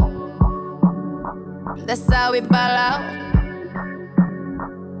out. That's how we ball out.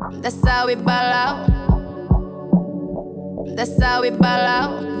 That's how we ball out. That's how we ball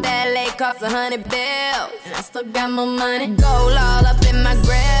out. That LA costs $100 bills. And I still got more money. Gold all up in my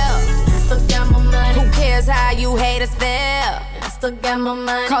grill. Still got more money. Who cares how you haters feel? I still got more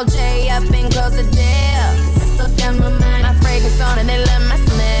money. Call Jay up and close the deal. I still got more money. My fragrance on and they love my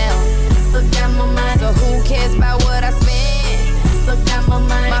smell. I still got more money. So who cares about what I spend? I still got more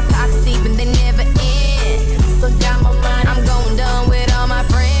money. My pockets deep and they never end. I still got more money. I'm going dumb with all my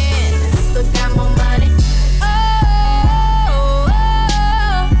friends. I still got more money. Oh,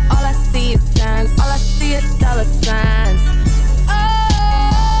 all I see is signs. All I see is dollar signs.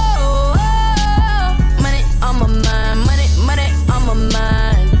 On my mind, money on my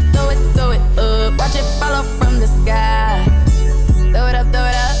mind. Throw it up, watch it fall from the sky. Throw it up,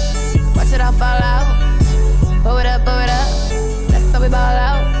 watch it all fall out. Blow it up, that's how we ball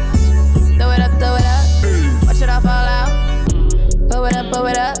out. Throw it up, watch it all fall out. Blow it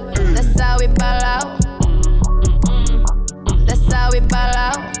up, that's how we ball out. That's how we ball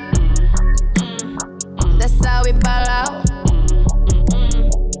out. That's how we ball out.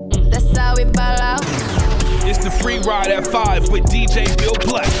 That's how we ball out. It's the free ride at 5 with DJ Bill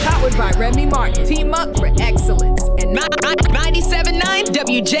Black. Powered by Remy Martin. Team up for excellence. And 97.9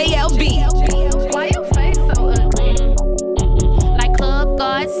 WJLB. Why your face so ugly? Like Club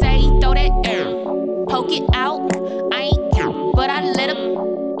God say, throw that air. Poke it out. I ain't count, but I let him.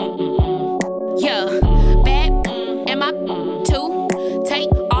 Yeah, bad. Am I too?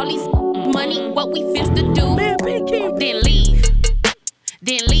 what we finna do. Then leave.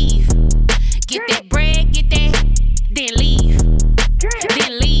 Then leave. Get that bread, get that. Then leave.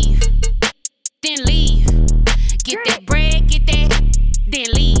 Then leave. Then leave. Get that bread, get that. Then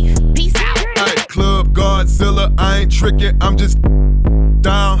leave. Peace out. Hey, Club Godzilla, I ain't tricking, I'm just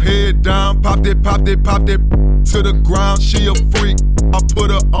down, head down, pop that to the ground. She a freak, I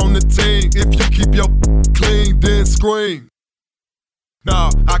put her on the team. If you keep your clean, then scream.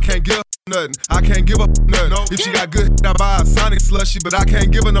 Nah, I can't give her nothing. I can't give her nothing. If she got good, I buy a Sonic slushy, but I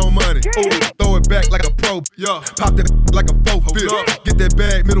can't give her no money. Ooh, throw it back like a pro. Yeah, pop that like a 4-5. Get that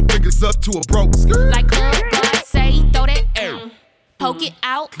bag, middle fingers up to a broke. Like Club God say, throw that poke it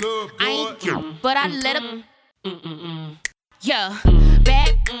out. I ain't cute, but I let him. Yeah,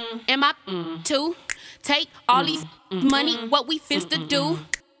 back in my too. Take all these money, what we finna do.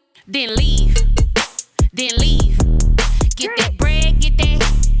 Then leave. Then leave. Get that bread, get that.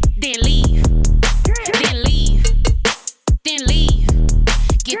 Then leave. Then leave. Then leave.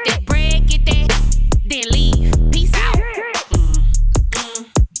 Get that bread, get that. Then leave. Peace out.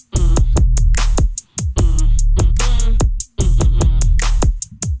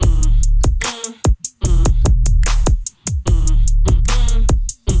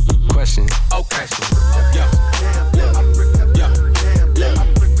 Question. Okay.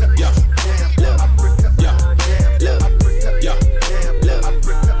 Yeah.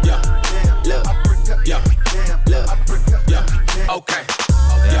 Okay.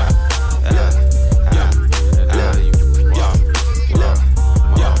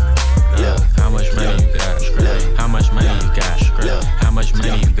 How much money you got? How much money you got? How much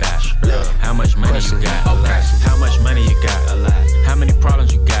money you got? How much money you got? How much money you got? A lot. How many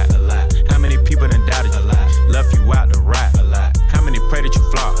problems you got? A lot. How many people done doubted you? A lot. Left you out to rot? A lot. How many pray that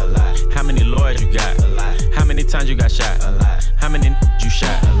you flop? A lot. How many lawyers you got? A lot. How many times you got shot? A lot. How many you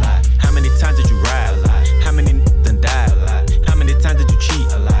shot? A lot. How many times did you ride? A lot. How many done died? A lot. How many times did you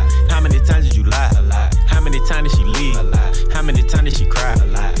cheat? A lot. How many times did you lie? A lot. How many times did she leave? A lot. How many times did she cry? A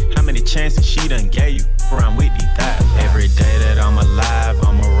lot. How many chances she done gave you? Around with these thighs. Every day that I'm alive,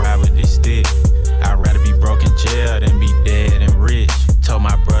 I'ma ride with this stick. I'd rather be broke in jail than be dead and rich. Told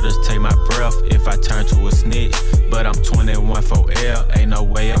my brothers take my breath if I turn to a snitch. But I'm 21 for L, ain't no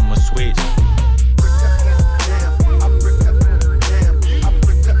way I'ma switch.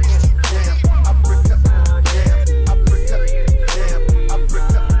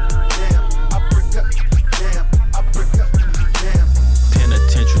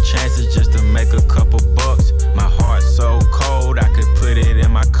 Penitentiary chances just to make a couple bucks. My heart so cold, I could put it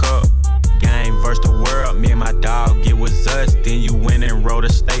in my cup. Game versus the world, me and my dog, it was us. Then you went and wrote a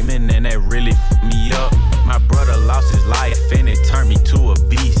statement and that really f***ed me up. My brother lost his life and it turned me to a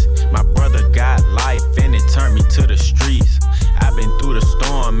beast. My brother got life and it turned me to the streets. I've been through the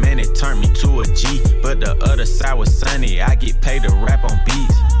storm and it turned me to a G. But the other side was sunny, I get paid to rap on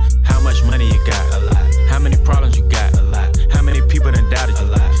beats. How much money you got? A lot. How many problems you got? A lot. How many people done doubted you?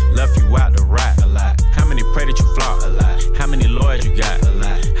 A lot. Left you out to rot? A lot. How many pray that you flop? A lot. How many lawyers you got? A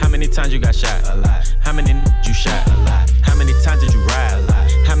lot. How many times you got shot? A lot. How many you shot? A lot. How many times did you ride? A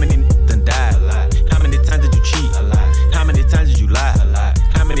lot. How many done died? A lot. How many times did you cheat? A lot. How many times did you lie? A lot.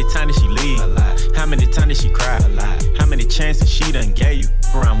 How many times did she leave? A lot. How many times did she cry? A lot. How many chances she done gave you?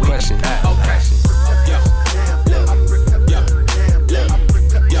 Around with question. Okay.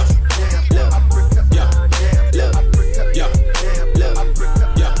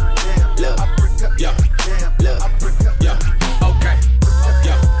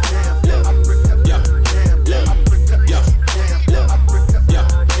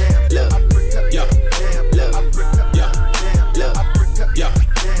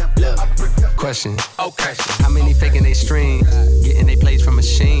 Question. Okay. How many faking they stream? Getting they plays from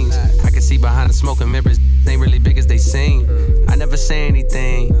machines. I can see behind the smoke and mirrors. They ain't really big as they seem. I never say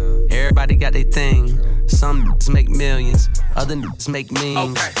anything. Everybody got their thing. Some niggas make millions. Other niggas make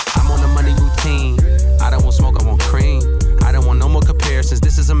memes. I'm on a money routine. I don't want smoke, I want cream. I don't want no more comparisons.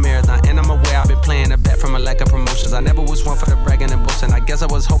 This is a marathon, and I'm aware I've been playing a bet from a lack of promotions. I never was one for the bragging and boasting. I guess I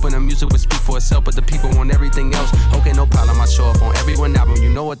was hoping the music would speak for itself, but the people want everything else. Okay, no problem, I show up on every one album. You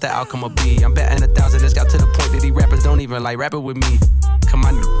know what the outcome will be. I'm betting 1,000. It's got to the point that these rappers don't even like rapping with me. Come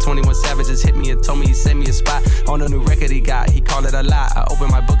on, 21 Savage just hit me and told me he sent me a spot on a new record he got. He called it a lot. I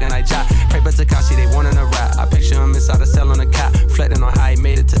opened my book and I jot. Pray for Tekashi, they wanted a rap. I picture him inside a cell on a cot, reflecting on how he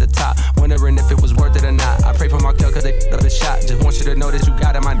made it to the top, wondering if it was worth it or not. I pray for Markel cause they up the shot. Just want you to know that you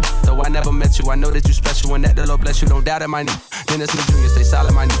got it, my though I never met you. I know that you special and that the Lord bless you. Don't doubt it, my Dennis Smith Jr. stay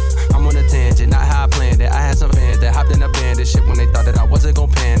solid, my nigga. I'm on a tangent, not how I planned it. I had some fans that hopped in a band and shit when they thought that I wasn't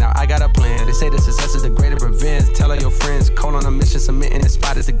gon' pan. Now I got a plan. They say the success is the greatest revenge. Tell all your friends, call on a mission, submitting the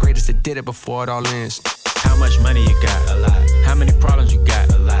spot is the greatest that did it before it all ends. How much money you got? A lot. How many problems you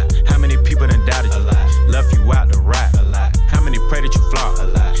got? A lot. How many people done doubted you? A lot. Left you out to rot? A lot. How many pray that you flop? A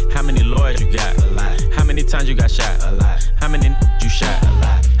lot. How many lawyers you got? A lot. How many times you got shot? A lot. How many you shot? A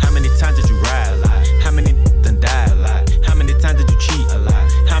lot. How many times did you ride? A lot. How many done died? A lot. How many times did you cheat? A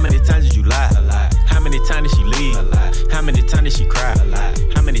lot. How many times did you lie? A lot. How many times did she leave? A lot. How many times did she cry? A lot.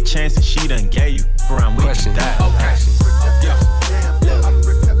 How many chances she done gave you? Around we Question. Die. Okay.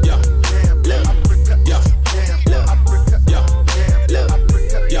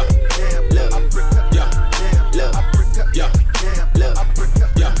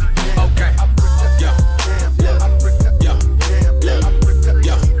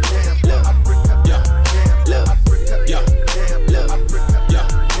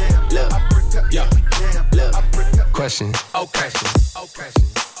 Question.